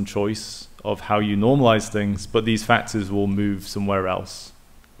 There is some choice of how you normalize things, but these factors will move somewhere else.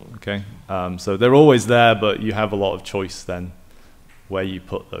 Okay, so they're always there, but you have a lot of choice then where you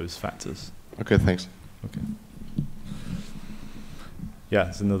put those factors. Okay, thanks. Okay. Yeah,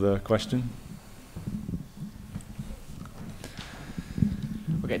 there's another question.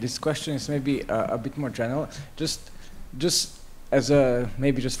 Okay, this question is maybe a bit more general. Just as a,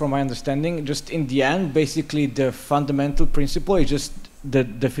 maybe just from my understanding, just in the end, basically the fundamental principle is just the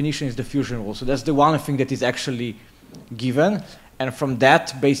definition is the fusion rule. So that's the one thing that is actually given. And from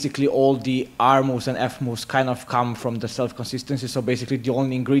that, basically all the R moves and F moves kind of come from the self-consistency. So basically the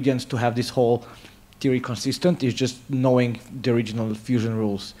only ingredients to have this whole theory consistent is just knowing the original fusion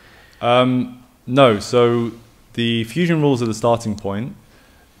rules. No, so the fusion rules are the starting point.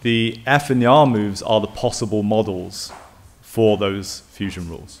 The F and the R moves are the possible models for those fusion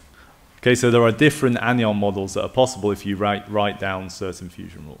rules. Okay, so there are different anion models that are possible if you write down certain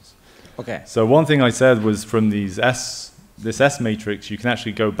fusion rules. Okay. So one thing I said was from this S matrix, you can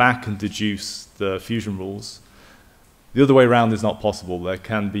actually go back and deduce the fusion rules. The other way around is not possible. There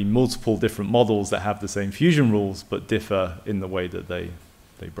can be multiple different models that have the same fusion rules but differ in the way that they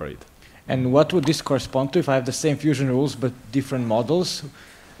braid. And what would this correspond to if I have the same fusion rules but different models?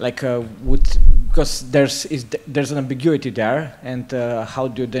 Like because there's an ambiguity there, and how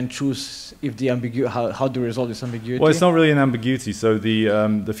do you then choose if the how do you resolve this ambiguity? Well, it's not really an ambiguity. So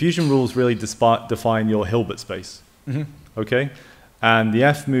the fusion rules really define your Hilbert space. Mm-hmm. Okay, and the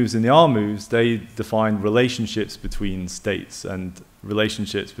F moves and the R moves, they define relationships between states and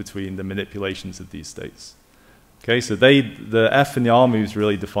relationships between the manipulations of these states. Okay, so the F and the R moves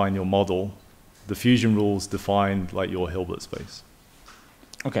really define your model. The fusion rules define like your Hilbert space.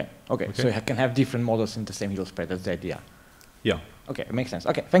 Okay. So you can have different models in the same Hilbert space. That's the idea. Yeah. Okay, it makes sense.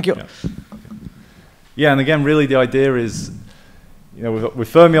 Okay, thank you. Yeah. Okay. Yeah, and again, really the idea is,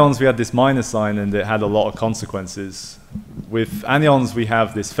 with fermions we had this minus sign and it had a lot of consequences. With anions we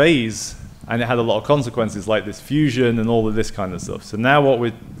have this phase and it had a lot of consequences like this fusion and all of this kind of stuff. So now what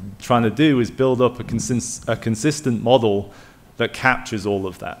we're trying to do is build up a consistent model that captures all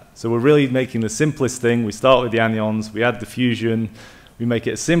of that. So we're really making the simplest thing. We start with the anions, we add the fusion, we make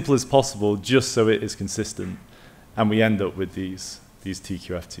it as simple as possible just so it is consistent, and we end up with these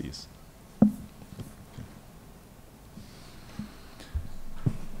TQFTs.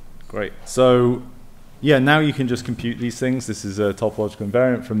 Great. So yeah, now you can just compute these things. This is a topological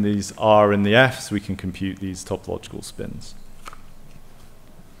invariant from these R and the Fs. We can compute these topological spins.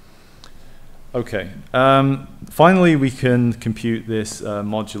 Okay. Finally, we can compute this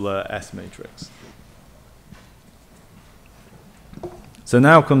modular S matrix. So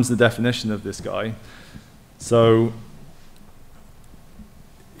now comes the definition of this guy. So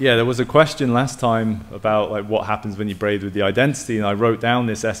yeah, there was a question last time about like what happens when you braid with the identity, and I wrote down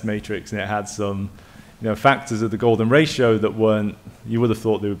this S matrix and it had some factors of the golden ratio that weren't, you would have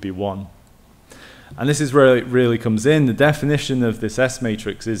thought there would be 1. And this is where it really comes in. The definition of this S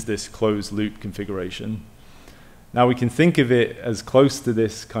matrix is this closed loop configuration. Now we can think of it as close to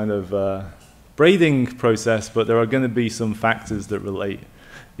this kind of braiding process, but there are going to be some factors that relate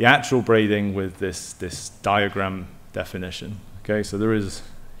the actual braiding with this diagram definition. Okay, so there is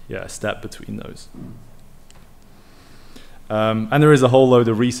a step between those. And there is a whole load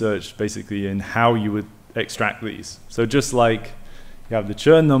of research basically in how you would extract these. So just like you have the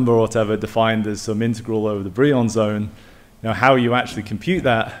Chern number or whatever defined as some integral over the Brillouin zone, how you actually compute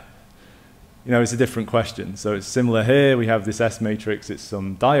that, it's a different question. So it's similar here. We have this S matrix. It's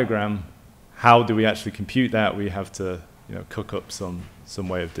some diagram. How do we actually compute that? We have to cook up some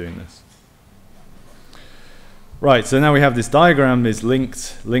way of doing this. Right, so now we have this diagram is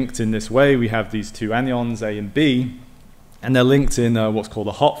linked in this way. We have these two anions, A and B, and they're linked in what's called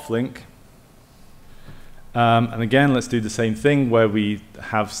a Hopf link. And again, let's do the same thing where we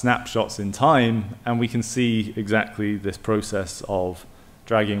have snapshots in time, and we can see exactly this process of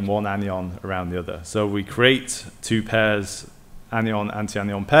dragging one anion around the other. So we create two pairs,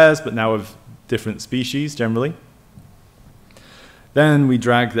 anion-antianion pairs, but now of different species generally. Then we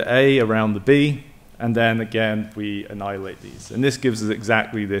drag the A around the B, and then again we annihilate these. And this gives us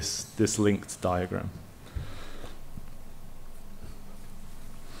exactly this linked diagram.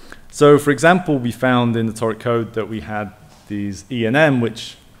 So for example, we found in the toric code that we had these E and M,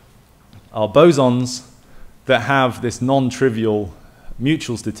 which are bosons that have this non-trivial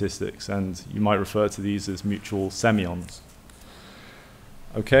mutual statistics, and you might refer to these as mutual semions.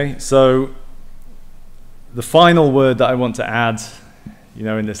 Okay, so the final word that I want to add,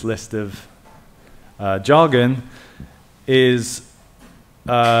 in this list of jargon is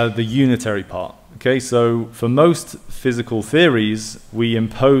the unitary part. Okay, so for most physical theories, we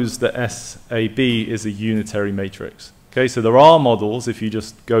impose that SAB is a unitary matrix. Okay, so there are models, if you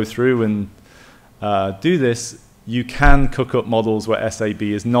just go through and do this, you can cook up models where SAB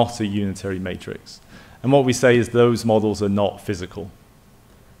is not a unitary matrix. And what we say is those models are not physical.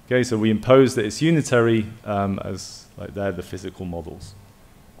 Okay, so we impose that it's unitary as like they're the physical models.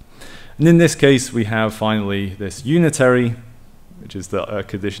 And in this case, we have finally this unitary, which is the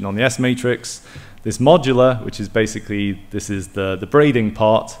condition on the S matrix, this modular, which is basically, this is the braiding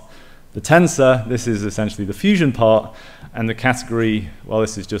part, the tensor, this is essentially the fusion part, and the category, well,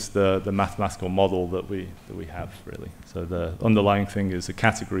 this is just the mathematical model that we have, really. So the underlying thing is a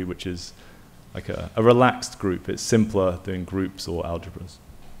category, which is like a relaxed group. It's simpler than groups or algebras.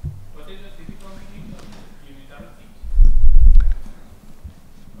 What is the typical meaning of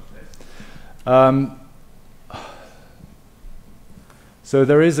unitarity? So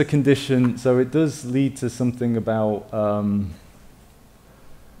there is a condition, so it does lead to something about,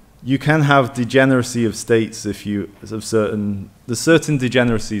 you can have degeneracy of states if you, there's certain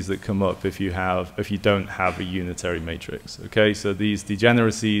degeneracies that come up if you don't have a unitary matrix. Okay, so these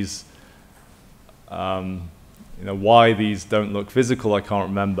degeneracies, why these don't look physical, I can't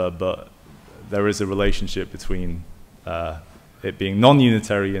remember, but there is a relationship between it being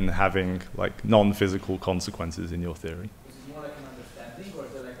non-unitary and having like non-physical consequences in your theory. Is it more like an understanding, or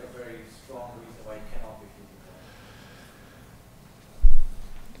is it like a very strong reason why it cannot be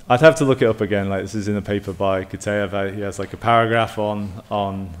physical? I'd have to look it up again. Like this is in a paper by Kitaev. He has like a paragraph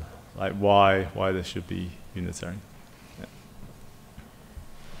on like why this should be unitary. Yeah.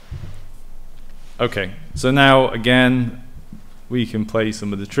 Okay, so now again we can play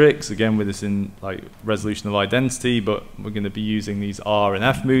some of the tricks again with this in like resolution of identity, but we're going to be using these R and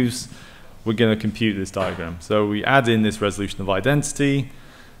F moves. We're going to compute this diagram. So we add in this resolution of identity.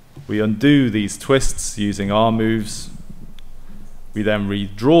 We undo these twists using R moves. We then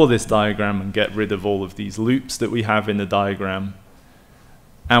redraw this diagram and get rid of all of these loops that we have in the diagram.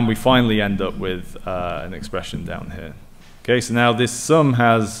 And we finally end up with an expression down here. Okay, so now this sum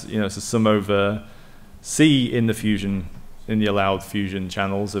has, it's a sum over C in the fusion, in the allowed fusion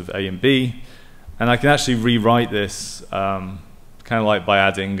channels of A and B. And I can actually rewrite this kind of like by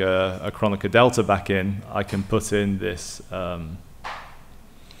adding a Kronecker delta back in. I can put in this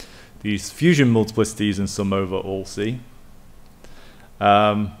these fusion multiplicities and sum over all C.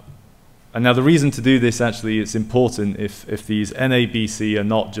 And now the reason to do this actually, it's important if these NABC are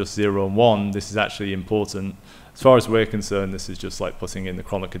not just 0 and 1, this is actually important. As far as we're concerned, this is just like putting in the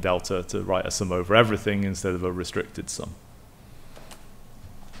Kronecker delta to write a sum over everything instead of a restricted sum.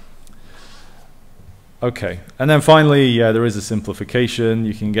 Okay, and then finally, yeah, there is a simplification.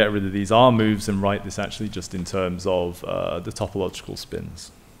 You can get rid of these R moves and write this actually just in terms of the topological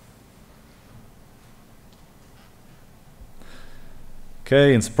spins.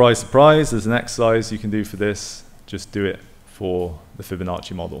 Okay, and surprise, surprise, there's an exercise you can do for this. Just do it for the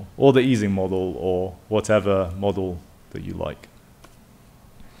Fibonacci model, or the Ising model, or whatever model that you like.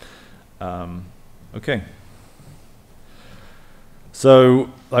 Okay. So,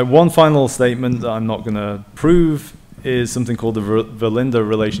 like, one final statement that I'm not going to prove is something called the Verlinder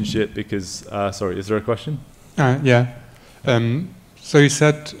relationship, because, sorry, is there a question? Yeah. So you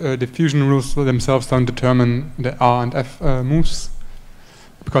said the fusion rules themselves don't determine the R and F moves,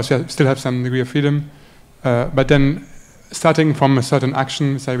 because you still have some degree of freedom. But then, starting from a certain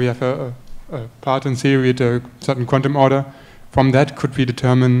action, say we have a part in theory at a certain quantum order, from that could we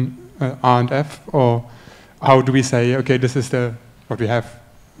determine R and F, or how do we say, okay, this is what we have?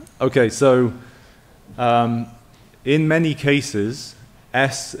 Okay, so in many cases,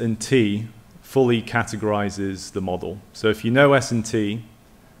 S and T fully categorizes the model. So if you know S and T,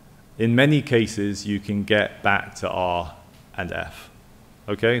 in many cases you can get back to R and F.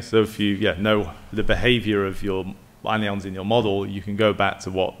 Okay, so if you know the behavior of your anions in your model, you can go back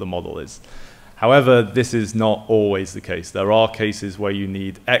to what the model is. However, this is not always the case. There are cases where you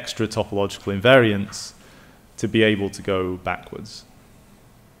need extra topological invariance to be able to go backwards.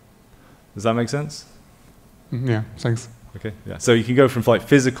 Does that make sense? Yeah, thanks. Okay, yeah. So you can go from like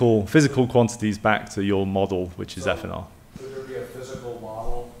physical quantities back to your model, which is F and R. Could there be a physical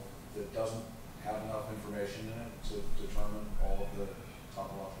model that doesn't have enough information in it to determine all of the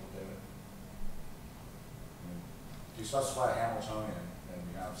topological data? I mean, if you specify a Hamiltonian and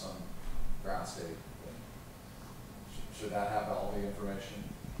you have some ground state, should that have all the information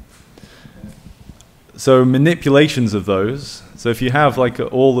in it? So manipulations of those, so if you have like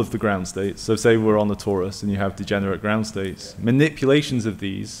all of the ground states, so say we're on the torus and you have degenerate ground states, manipulations of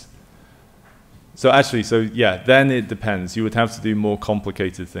these, so actually, so yeah, then it depends. You would have to do more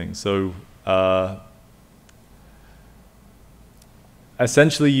complicated things. So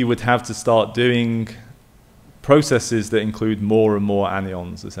essentially you would have to start doing processes that include more and more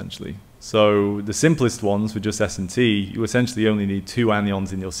anions, essentially. So the simplest ones, with just S and T, you essentially only need 2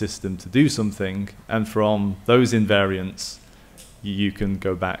 anions in your system to do something, and from those invariants, you can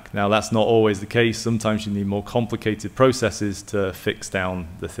go back. Now, that's not always the case. Sometimes you need more complicated processes to fix down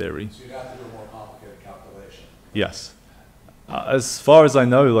the theory. So you'd have to do a more complicated calculation. Yes. As far as I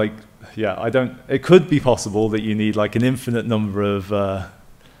know, like, yeah, it could be possible that you need like an infinite number of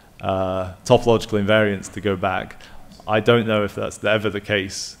topological invariants to go back. I don't know if that's ever the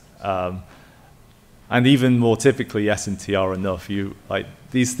case. And even more typically, S and T are enough.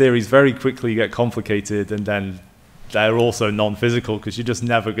 These theories very quickly get complicated, and then they're also non-physical because you're just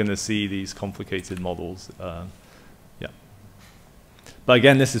never going to see these complicated models. Yeah. But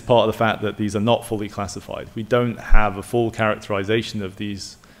again, this is part of the fact that these are not fully classified. We don't have a full characterization of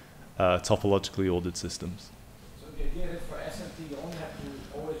these topologically ordered systems. So the idea is for S and T, you only have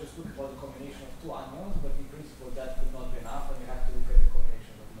to always just look for the combination of 2 anions, but in principle that would not be enough, and you have to look at the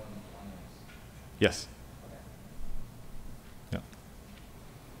combination of more than 2 anions. Yes. Yeah.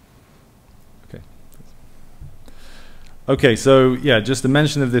 Okay. Okay, so yeah, just a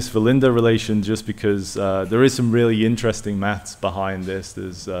mention of this Verlinder relation, just because there is some really interesting maths behind this.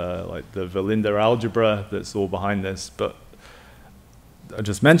 There's like the Verlinder algebra that's all behind this, but I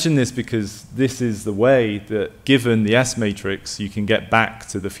just mention this because this is the way that, given the S matrix, you can get back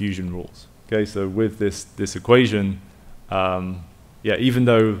to the fusion rules. Okay, so with this equation, yeah, even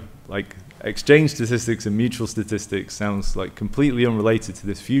though like exchange statistics and mutual statistics sounds like completely unrelated to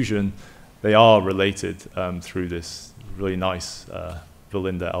this fusion, they are related through this really nice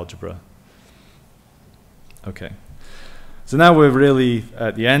Verlinder algebra. Okay, so now we're really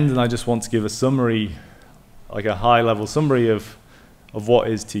at the end, and I just want to give a summary, like a high-level summary of what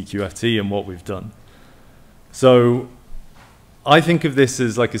is TQFT and what we've done. So I think of this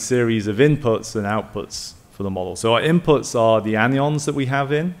as like a series of inputs and outputs for the model. So our inputs are the anions that we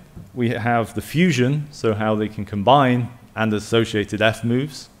have in. We have the fusion, so how they can combine, and associated F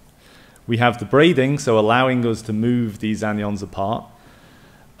moves. We have the braiding, so allowing us to move these anions apart.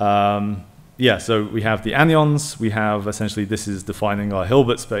 Yeah, so we have the anions. We have essentially, this is defining our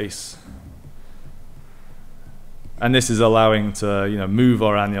Hilbert space. And this is allowing to move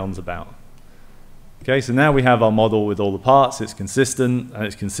our anions about. Okay, so now we have our model with all the parts. It's consistent, and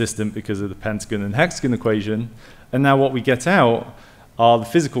it's consistent because of the pentagon and hexagon equation. And now what we get out are the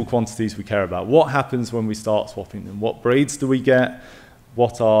physical quantities we care about. What happens when we start swapping them? What braids do we get?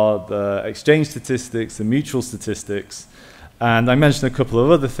 What are the exchange statistics, the mutual statistics? And I mentioned a couple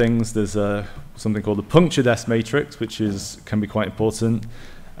of other things. There's something called the punctured S matrix, which can be quite important,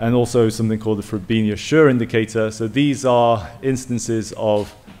 and also something called the Frobenius-Schur indicator. So these are instances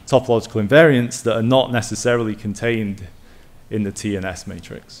of topological invariants that are not necessarily contained in the T and S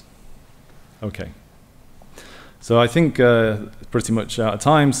matrix. Okay. So I think pretty much out of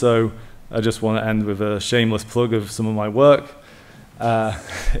time, so I just want to end with a shameless plug of some of my work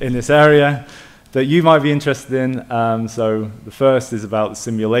in this area that you might be interested in. So the first is about the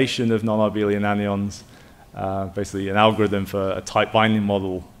simulation of non-abelian anions, basically an algorithm for a type binding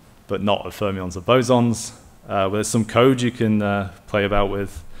model, but not of fermions or bosons. There's some code you can play about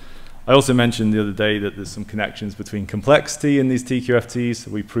with. I also mentioned the other day that there's some connections between complexity in these TQFTs.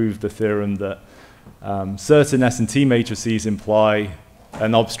 So we proved the theorem that certain S and T matrices imply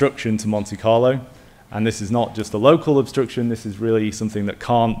an obstruction to Monte Carlo. And this is not just a local obstruction. This is really something that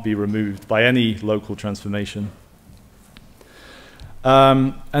can't be removed by any local transformation.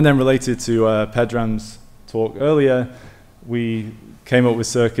 And then related to Pedram's talk earlier, we came up with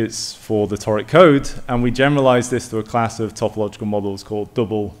circuits for the toric code, and we generalized this to a class of topological models called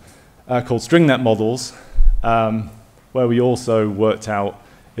string net models, where we also worked out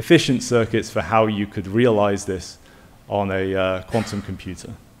efficient circuits for how you could realize this on a quantum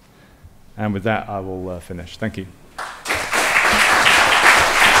computer. And with that, I will finish. Thank you.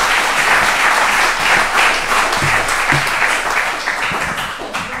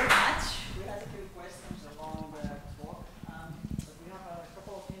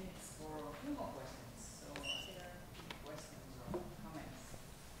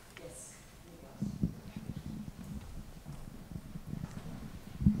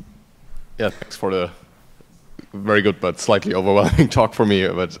 Yeah, thanks for the very good but slightly overwhelming talk for me.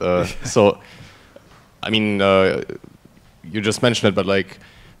 But so, I mean, you just mentioned it, but like,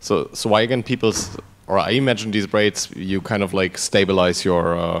 so why again or I imagine these braids, you kind of like stabilize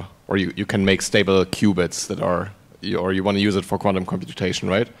your, or you can make stable qubits that are, or you want to use it for quantum computation,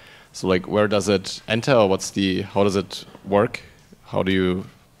 right? So like, where does it enter, or how does it work? How do you,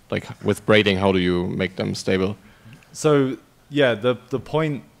 like with braiding, how do you make them stable? So yeah, the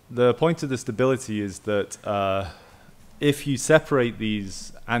point of the stability is that if you separate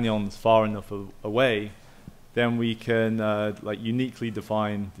these anions far enough away, then we can like uniquely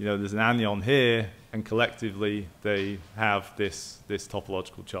define, there's an anion here, and collectively they have this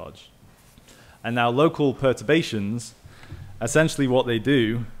topological charge. And now local perturbations, essentially what they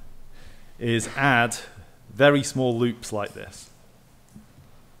do is add very small loops like this.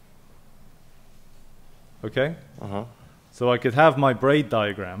 Okay? Uh-huh. So I could have my braid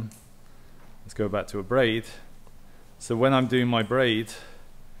diagram. Let's go back to a braid. So when I'm doing my braid,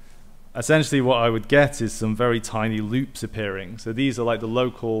 essentially what I would get is some very tiny loops appearing. So these are like the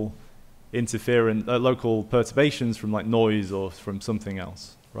local local perturbations from like noise or from something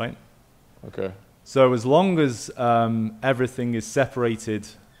else, right? Okay. So as long as everything is separated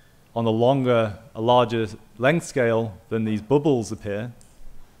on a larger length scale than these bubbles appear,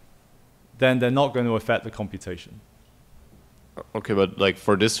 then they're not going to affect the computation. Okay, but like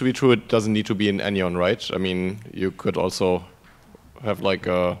for this to be true, it doesn't need to be an anion, right? I mean, you could also have like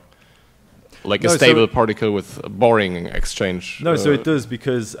a stable particle with a boring exchange. No, so it does,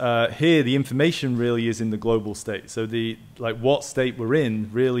 because here the information really is in the global state. So what state we're in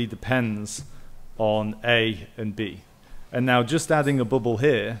really depends on A and B. And now just adding a bubble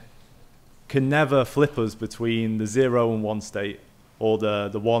here can never flip us between the 0 and 1 state or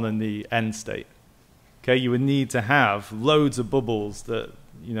the 1 and the n state. Okay, you would need to have loads of bubbles that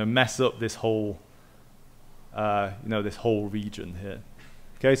mess up this whole this whole region here.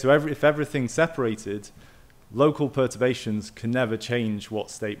 Okay, so if everything's separated, local perturbations can never change what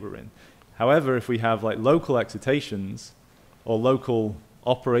state we're in. However, if we have like local excitations or local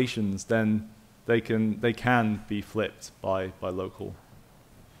operations, then they can be flipped by local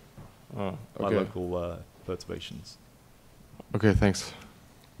perturbations. Okay, thanks.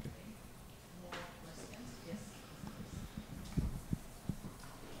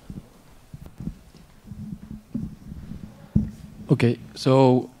 Okay,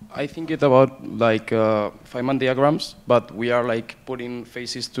 so I think it's about like Feynman diagrams, but we are like putting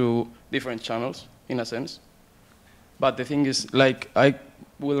faces to different channels in a sense. But the thing is, like, I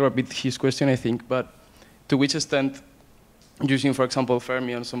will repeat his question, I think, but to which extent using, for example,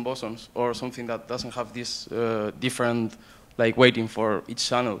 fermions and bosons or something that doesn't have this different like weighting for each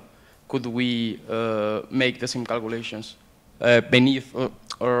channel, could we make the same calculations beneath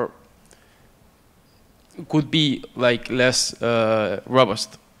or could be like less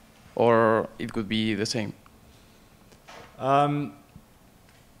robust, or it could be the same?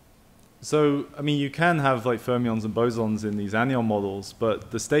 So, I mean, you can have like fermions and bosons in these anion models,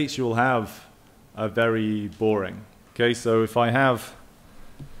 but the states you'll have are very boring. Okay, so if I have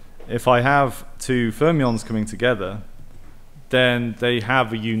two fermions coming together, then they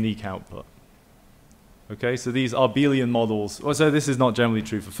have a unique output. Okay, so these abelian models, well, so this is not generally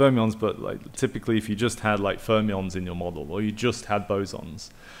true for fermions, but like typically if you just had like fermions in your model, or you just had bosons,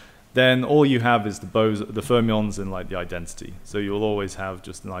 then all you have is the fermions and like the identity. So you'll always have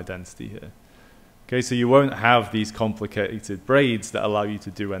just an identity here. Okay, so you won't have these complicated braids that allow you to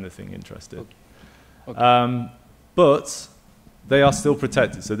do anything interesting. Okay. But they are still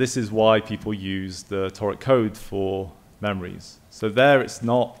protected. So this is why people use the toric code for memories. So there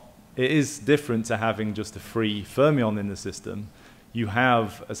it is different to having just a free fermion in the system. You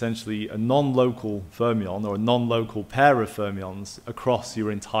have essentially a non-local fermion or a non-local pair of fermions across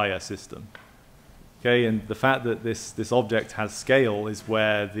your entire system. Okay, and the fact that this object has scale is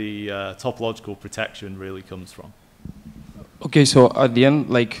where the topological protection really comes from. Okay, so at the end,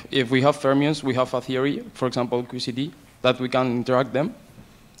 like if we have fermions, we have a theory, for example, QCD, that we can interact them.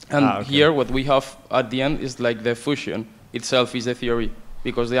 And here, what we have at the end is like the fusion itself is the theory,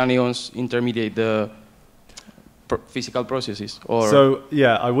 because the anions intermediate the physical processes. Or so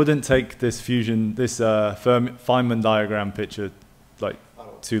yeah, I wouldn't take this fusion, this Feynman diagram picture, like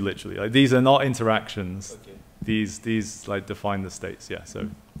too literally. Like these are not interactions. Okay. These like define the states. Yeah, so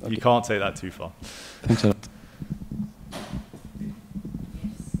you can't take that too far. Thanks a lot.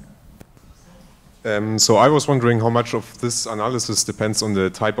 So I was wondering how much of this analysis depends on the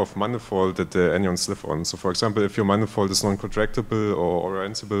type of manifold that the anions live on. So for example, if your manifold is non-contractible or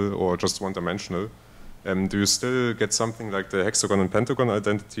orientable or just one-dimensional, do you still get something like the hexagon and pentagon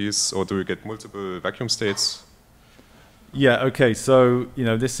identities, or do you get multiple vacuum states? Yeah, okay, so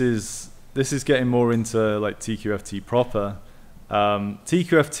this is getting more into like TQFT proper.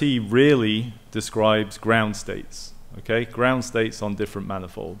 TQFT really describes ground states, okay? Ground states on different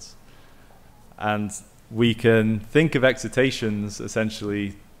manifolds. And we can think of excitations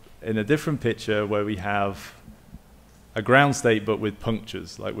essentially in a different picture where we have a ground state but with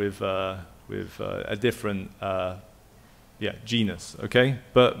punctures, like with a different genus, okay?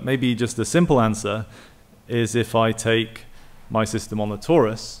 But maybe just a simple answer is if I take my system on a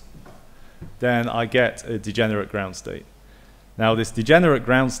torus, then I get a degenerate ground state. Now this degenerate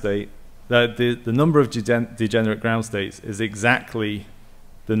ground state, the number of degenerate ground states is exactly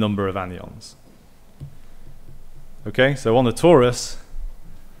the number of anions. Okay, so on the torus,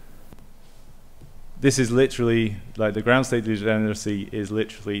 this is literally, like the ground state degeneracy is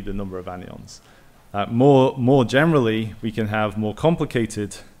literally the number of anions. More generally, we can have more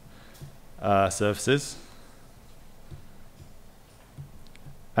complicated surfaces.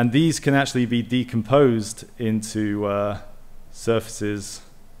 And these can actually be decomposed into surfaces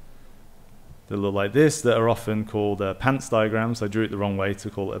that look like this, that are often called pants diagrams. I drew it the wrong way to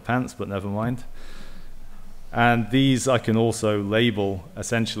call it a pants, but never mind. And these I can also label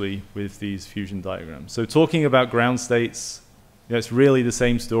essentially with these fusion diagrams. So talking about ground states, it's really the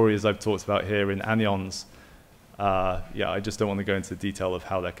same story as I've talked about here in anions. I just don't want to go into detail of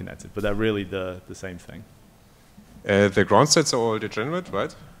how they're connected, but they're really the same thing. The ground states are all degenerate,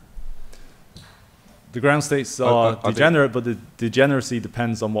 right? The ground states are degenerate, but the degeneracy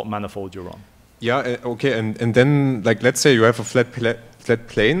depends on what manifold you're on. Yeah, okay, and then, like, let's say you have a flat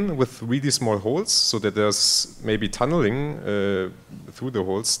plane with really small holes, so that there's maybe tunneling through the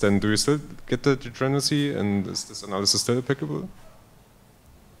holes, then do you still get the degeneracy, and is this analysis still applicable?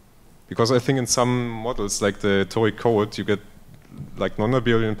 Because I think in some models, like the toric code, you get like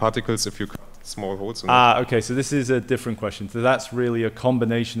non-Abelian particles if you cut small holes in it. Okay, so this is a different question. So that's really a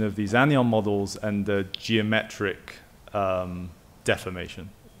combination of these anion models and the geometric deformation.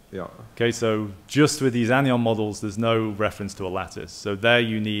 Yeah. Okay, so just with these anion models, there's no reference to a lattice. So there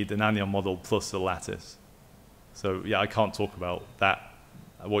you need an anion model plus a lattice. So yeah, I can't talk about that,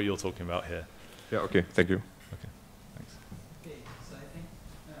 what you're talking about here. Yeah, okay, thank you. Okay, thanks. Okay, so I think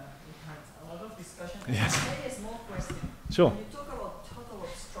we had a lot of discussion. Yes. Maybe a small question. Sure. When you talk about total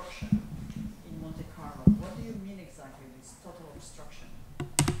obstruction in Monte Carlo, what do you mean exactly with total obstruction?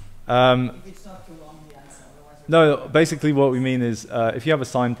 If it's not too long, the answer. No, basically what we mean is if you have a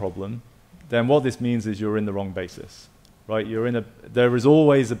sign problem, then what this means is you're in the wrong basis, right? There is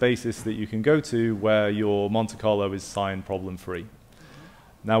always a basis that you can go to where your Monte Carlo is sign problem free.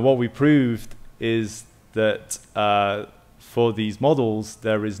 Now what we proved is that for these models,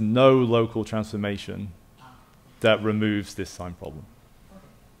 there is no local transformation that removes this sign problem. Okay.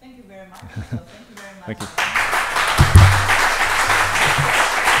 Thank you very much. Thank you very much. Thank you.